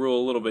break my rule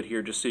a little bit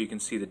here just so you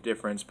can see the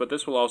difference, but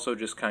this will also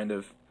just kind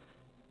of,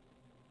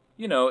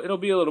 you know, it'll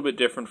be a little bit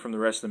different from the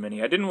rest of the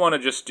Mini. I didn't want to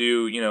just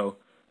do, you know,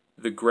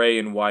 the gray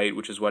and white,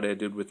 which is what I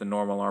did with the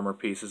normal armor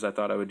pieces. I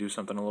thought I would do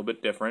something a little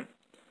bit different.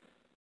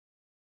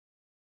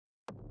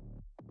 But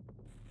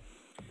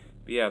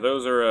yeah,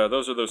 those are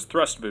those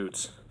thrust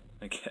boots,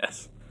 I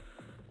guess.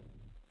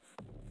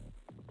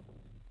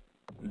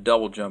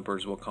 Double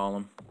jumpers, we'll call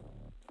them.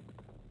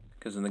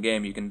 Because in the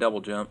game you can double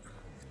jump.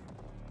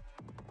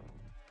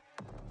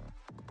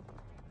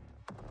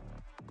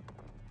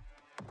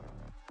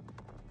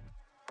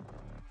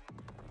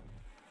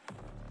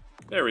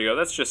 There we go.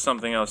 That's just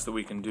something else that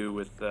we can do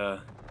with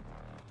the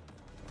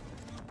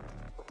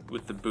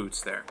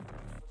boots there.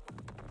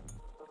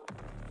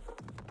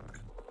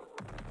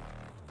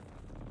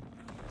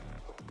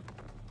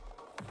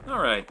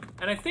 Alright,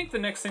 and I think the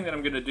next thing that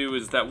I'm going to do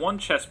is that one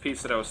chess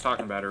piece that I was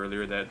talking about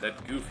earlier,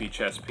 that goofy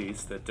chess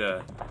piece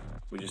that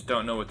we just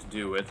don't know what to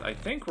do with. I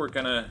think we're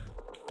gonna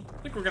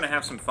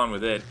have some fun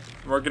with it.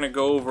 We're gonna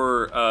go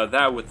over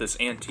that with this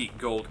antique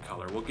gold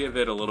color. We'll give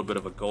it a little bit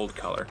of a gold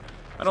color.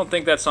 I don't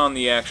think that's on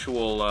the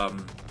actual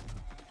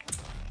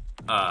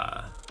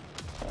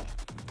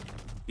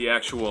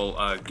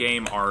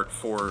game art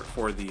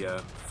for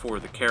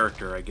the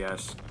character, I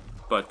guess.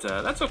 But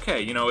that's okay.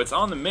 You know, it's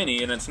on the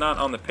Mini and it's not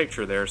on the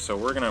picture there, so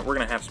we're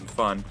gonna have some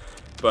fun.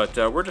 But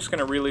we're just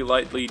gonna really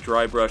lightly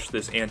dry brush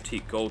this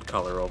antique gold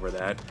color over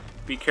that,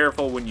 be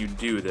careful when you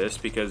do this,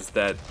 because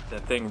that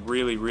thing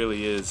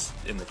really is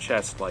in the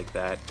chest like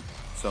that,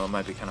 so it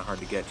might be kind of hard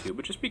to get to,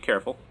 but just be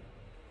careful.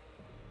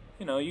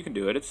 You know, you can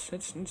do it.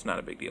 It's not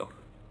a big deal.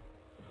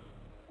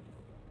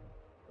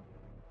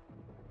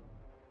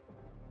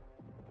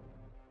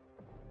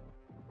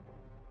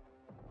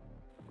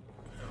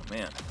 Oh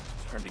man,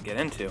 it's hard to get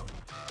into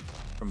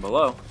from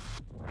below.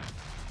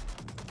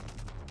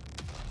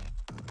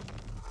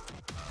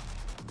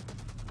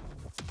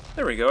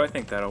 There we go. I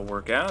think that'll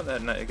work out.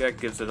 That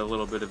gives it a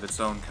little bit of its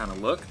own kind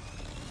of look.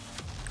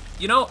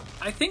 You know,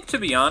 I think, to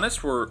be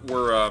honest, we're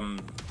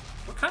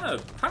kind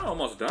of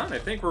almost done. I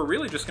think we're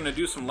really just going to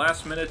do some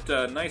last minute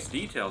nice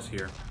details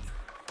here.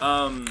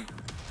 So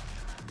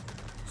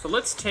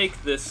let's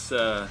take this.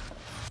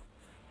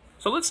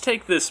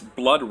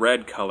 Blood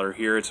red color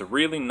here. It's a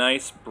really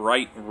nice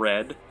bright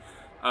red,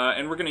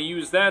 and we're going to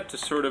use that to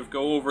sort of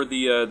go over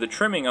the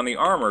trimming on the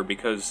armor,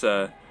 because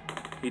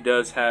he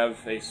does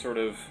have a sort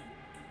of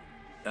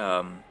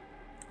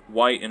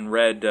white and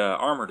red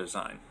armor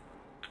design.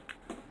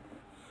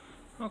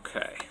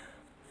 Okay.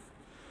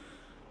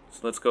 So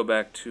let's go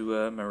back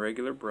to my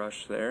regular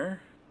brush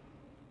there.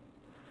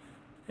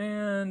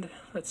 And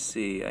let's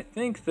see, I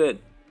think that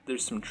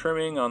there's some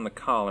trimming on the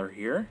collar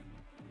here.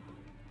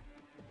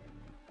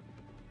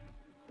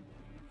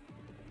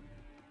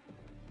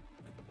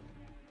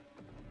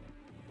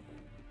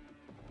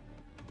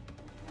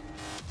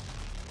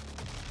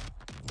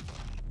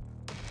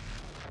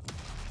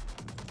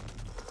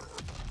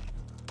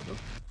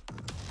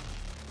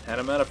 Had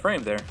him out of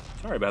frame there.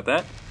 Sorry about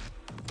that.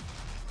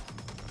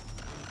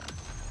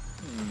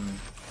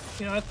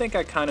 You know, I think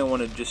I kind of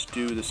want to just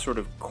do the sort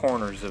of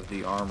corners of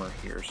the armor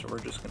here, so we're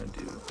just going to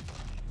do that.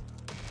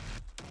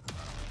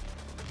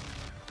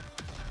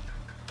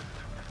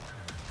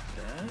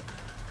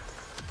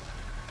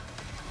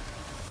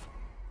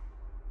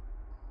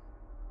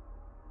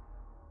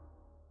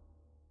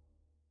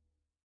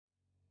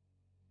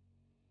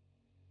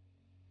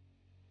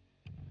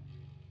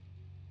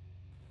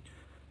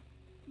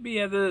 But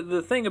yeah,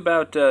 the thing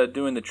about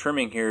doing the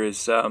trimming here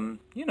is,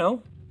 you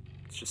know,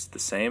 it's just the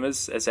same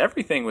as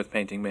everything with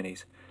painting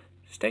minis.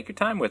 Just take your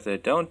time with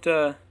it. Don't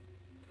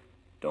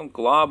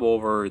glob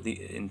over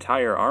the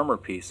entire armor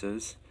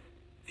pieces.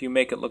 If you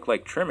make it look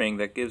like trimming,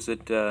 that gives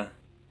it, you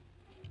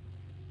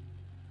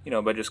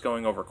know, by just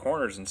going over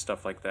corners and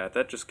stuff like that,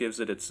 that just gives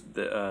it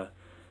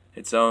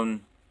its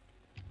own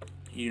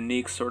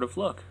unique sort of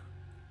look.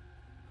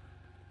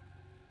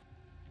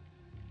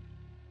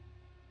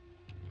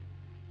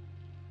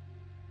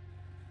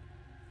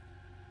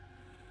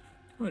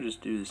 We'll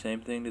just do the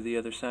same thing to the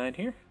other side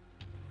here.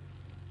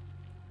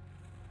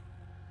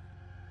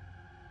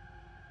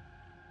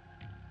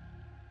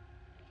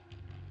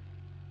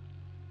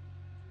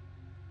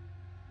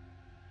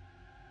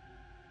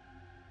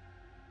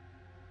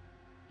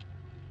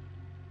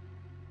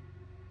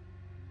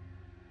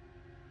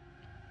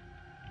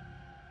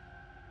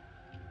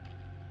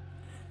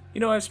 You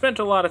know, I've spent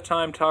a lot of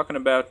time talking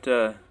about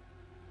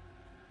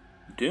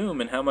Doom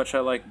and how much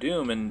I like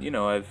Doom, and, you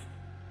know, I've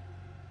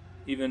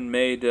even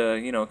made,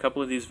 you know, a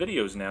couple of these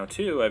videos now,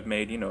 too. I've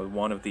made, you know,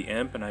 one of the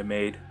Imp, and I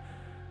made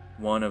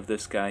one of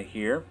this guy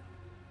here.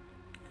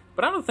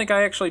 But I don't think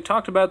I actually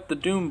talked about the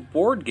Doom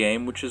board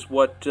game, which is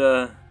what,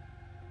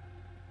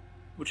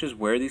 which is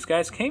where these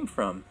guys came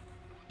from.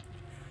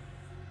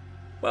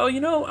 Well, you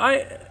know,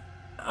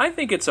 I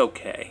think it's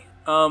okay.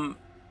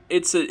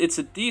 It's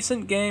a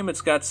decent game.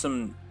 It's got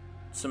some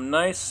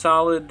nice,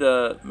 solid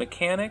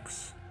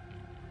mechanics.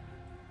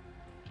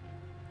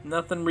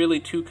 Nothing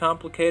really too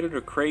complicated or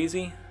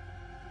crazy.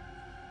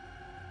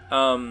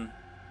 But,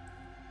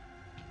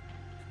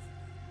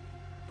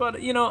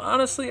 you know,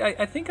 honestly,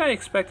 I think I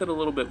expected a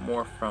little bit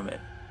more from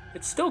it.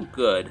 It's still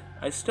good.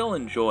 I still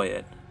enjoy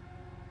it.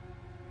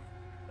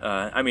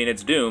 I mean,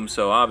 it's Doom,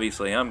 so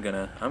obviously I'm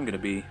gonna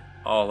be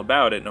all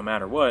about it no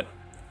matter what.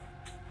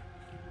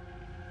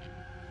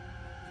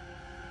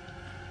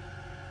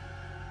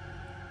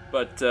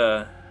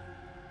 But,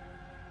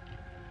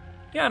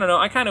 yeah, I don't know.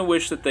 I kind of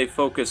wish that they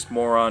focused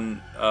more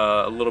on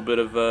a little bit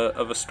of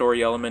a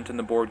story element in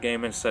the board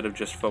game instead of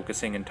just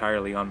focusing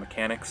entirely on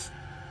mechanics.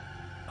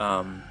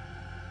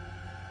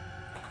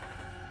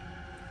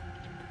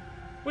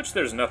 Which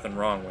there's nothing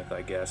wrong with,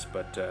 I guess,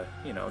 but,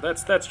 you know,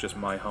 that's just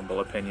my humble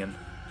opinion.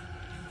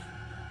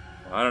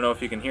 Well, I don't know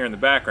if you can hear in the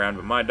background,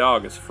 but my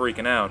dog is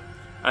freaking out.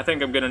 I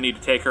think I'm going to need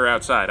to take her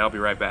outside. I'll be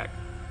right back.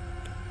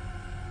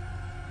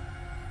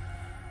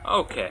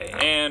 Okay,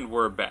 and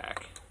we're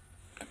back.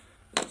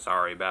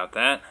 Sorry about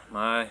that.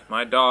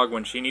 My dog,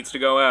 when she needs to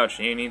go out,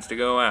 she needs to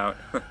go out.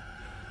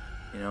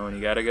 You know, when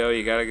you gotta go,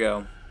 you gotta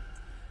go.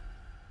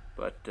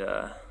 But,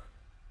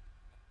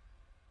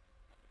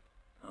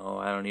 oh,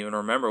 I don't even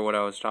remember what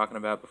I was talking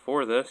about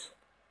before this.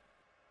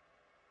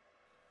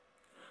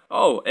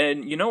 Oh,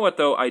 and you know what,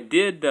 though? I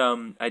did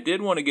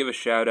want to give a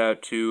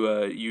shout-out to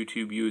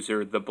YouTube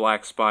user The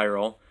Black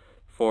Spiral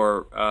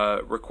for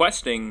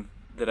requesting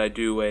that I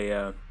do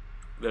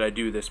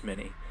this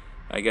mini.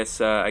 I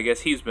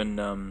guess he's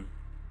been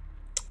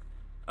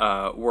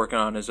working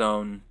on his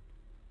own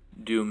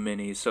Doom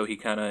minis, so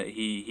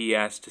he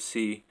asked to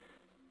see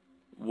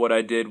what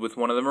I did with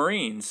one of the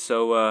Marines.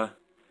 So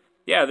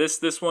yeah,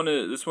 this one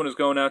is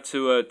going out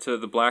to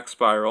the Black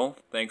Spiral.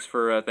 Thanks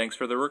for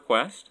the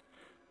request.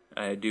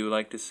 I do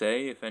like to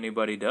say, if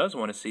anybody does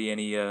want to see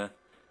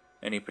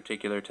any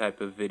particular type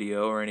of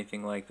video or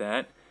anything like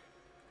that,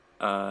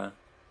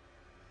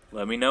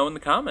 let me know in the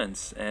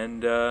comments,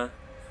 and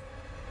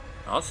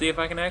I'll see if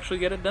I can actually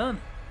get it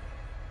done.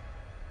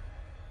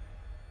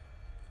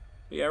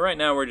 But yeah, right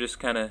now we're just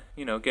kind of,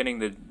 getting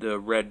the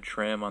red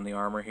trim on the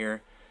armor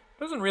here. It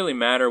doesn't really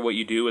matter what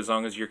you do as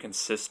long as you're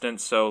consistent.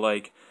 So,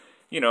 like,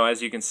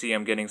 as you can see,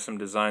 I'm getting some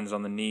designs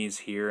on the knees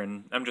here,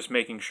 and I'm just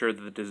making sure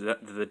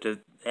that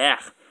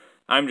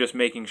I'm just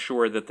making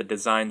sure that the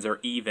designs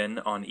are even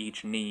on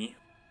each knee.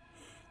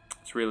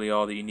 It's really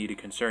all that you need to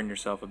concern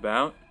yourself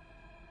about.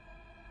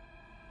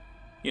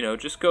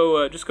 Just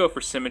go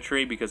for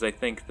symmetry, because I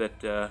think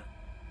that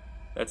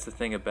that's the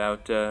thing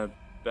about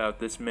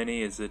this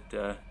mini, is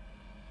that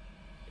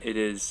it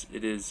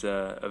is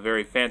a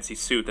very fancy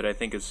suit that I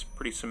think is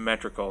pretty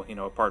symmetrical.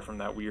 Apart from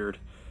that weird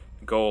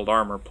gold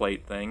armor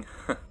plate thing.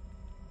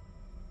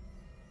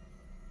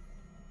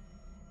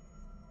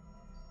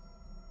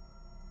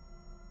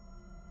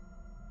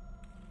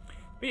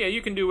 But yeah,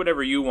 you can do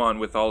whatever you want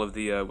with all of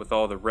the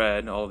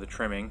red, all of the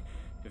trimming.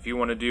 If you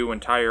want to do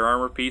entire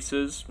armor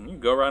pieces, you can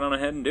go right on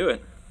ahead and do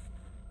it.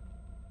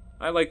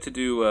 I like to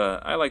do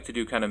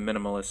kind of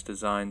minimalist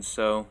designs,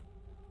 so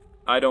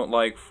I don't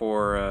like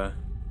for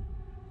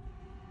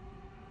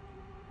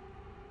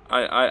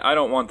I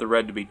don't want the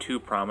red to be too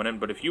prominent.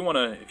 But if you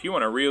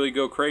wanna really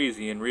go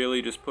crazy and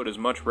really just put as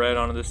much red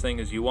onto this thing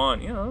as you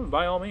want,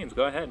 by all means,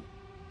 go ahead.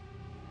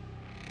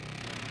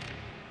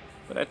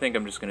 But I think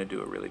I'm just gonna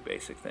do a really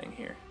basic thing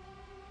here.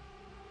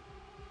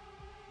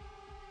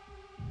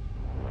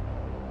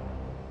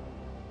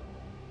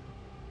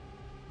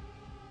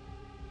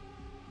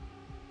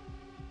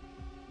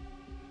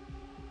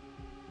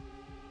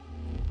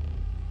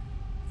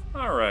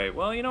 Alright,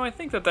 well, I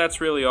think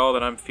that's really all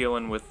that I'm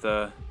feeling with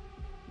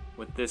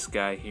this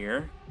guy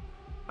here.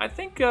 I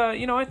think,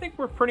 I think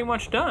we're pretty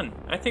much done.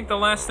 I think the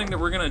last thing that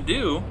we're gonna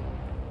do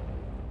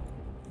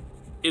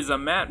is a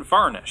matte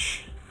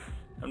varnish.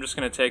 I'm just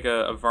gonna take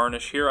a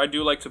varnish here. I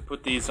do like to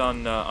put these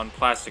on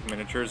plastic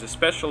miniatures,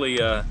 especially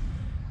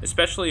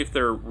if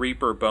they're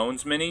Reaper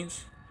Bones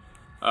minis,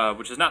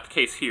 which is not the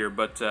case here,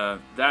 but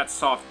that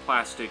soft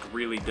plastic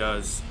really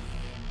does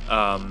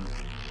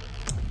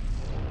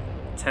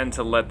tend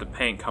to let the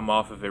paint come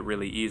off of it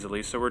really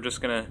easily. So we're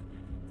just gonna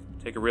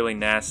take a really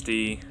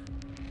nasty,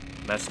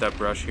 messed up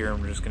brush here,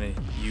 and we're just gonna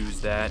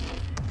use that.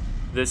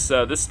 This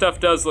stuff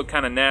does look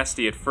kind of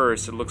nasty at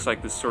first. It looks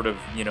like this sort of,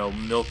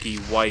 milky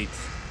white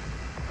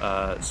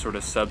sort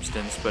of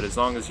substance, but as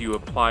long as you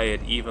apply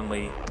it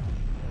evenly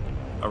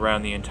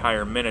around the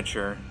entire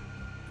miniature,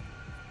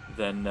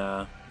 then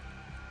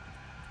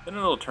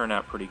it'll turn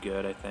out pretty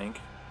good, I think.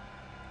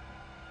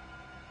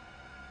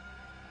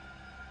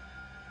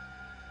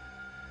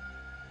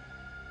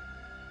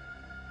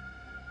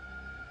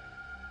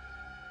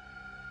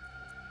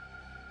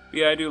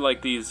 Yeah, I do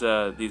like these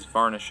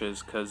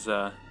varnishes, because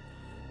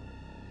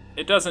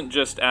it doesn't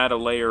just add a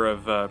layer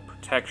of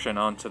protection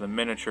onto the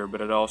miniature,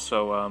 but it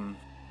also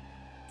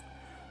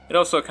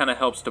kind of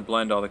helps to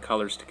blend all the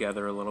colors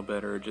together a little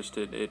bit, or just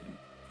it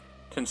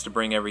tends to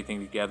bring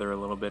everything together a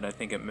little bit. I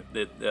think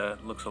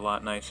it looks a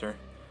lot nicer.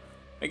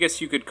 I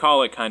guess you could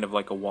call it kind of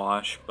like a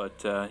wash, but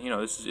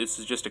this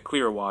is just a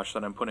clear wash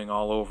that I'm putting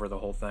all over the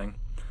whole thing.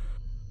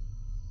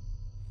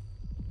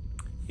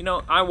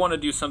 I want to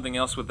do something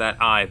else with that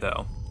eye,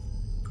 though.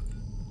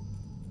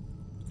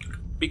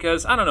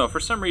 Because, I don't know, for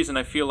some reason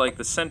I feel like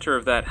the center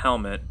of that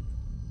helmet,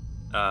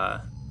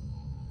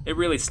 it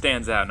really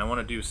stands out, and I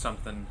want to do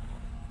something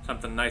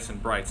nice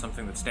and bright,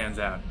 something that stands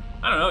out.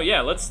 I don't know,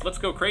 yeah, let's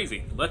go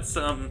crazy. Let's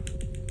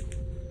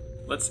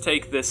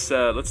take this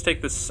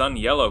sun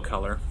yellow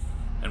color,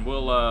 and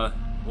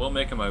we'll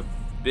make him a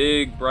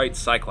big, bright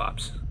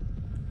Cyclops.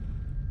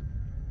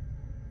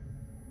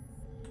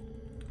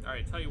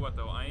 Alright, tell you what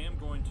though, I am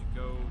going to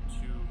go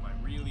to my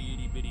really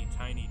itty-bitty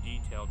tiny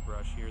detailed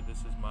brush here. This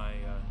is my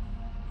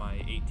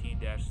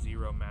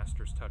 18-0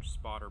 Master's Touch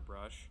spotter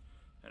brush,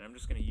 and I'm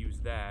just going to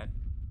use that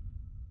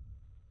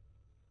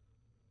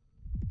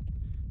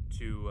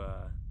to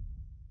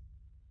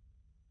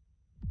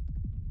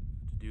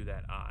do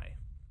that eye.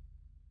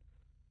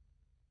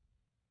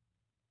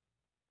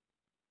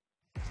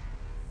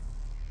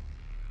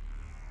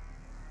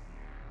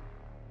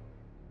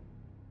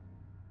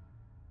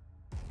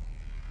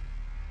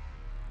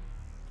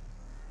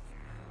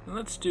 And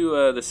let's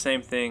do the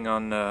same thing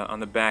on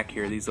the back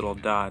here. These little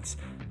dots.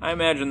 I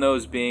imagine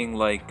those being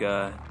like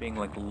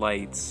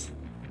lights,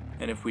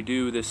 and if we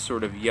do this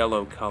sort of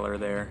yellow color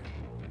there,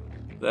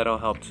 that'll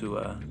help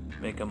to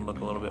make him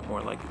look a little bit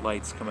more like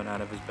lights coming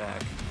out of his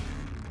back.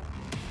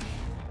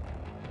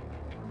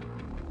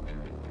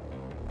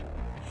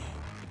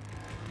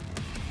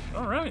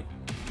 All right,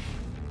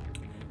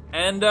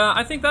 and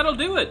I think that'll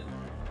do it.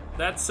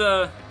 That's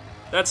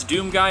that's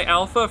Doomguy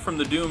Alpha from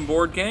the Doom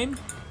board game.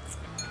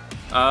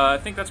 I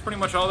think that's pretty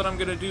much all that I'm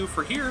going to do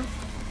for here.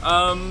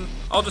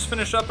 I'll just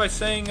finish up by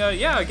saying,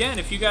 yeah, again,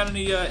 if you got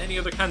any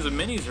other kinds of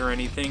minis or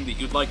anything that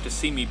you'd like to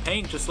see me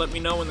paint, just let me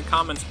know in the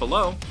comments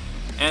below,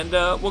 and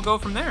we'll go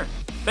from there.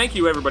 Thank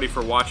you, everybody,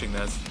 for watching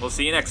this. We'll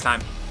see you next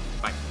time.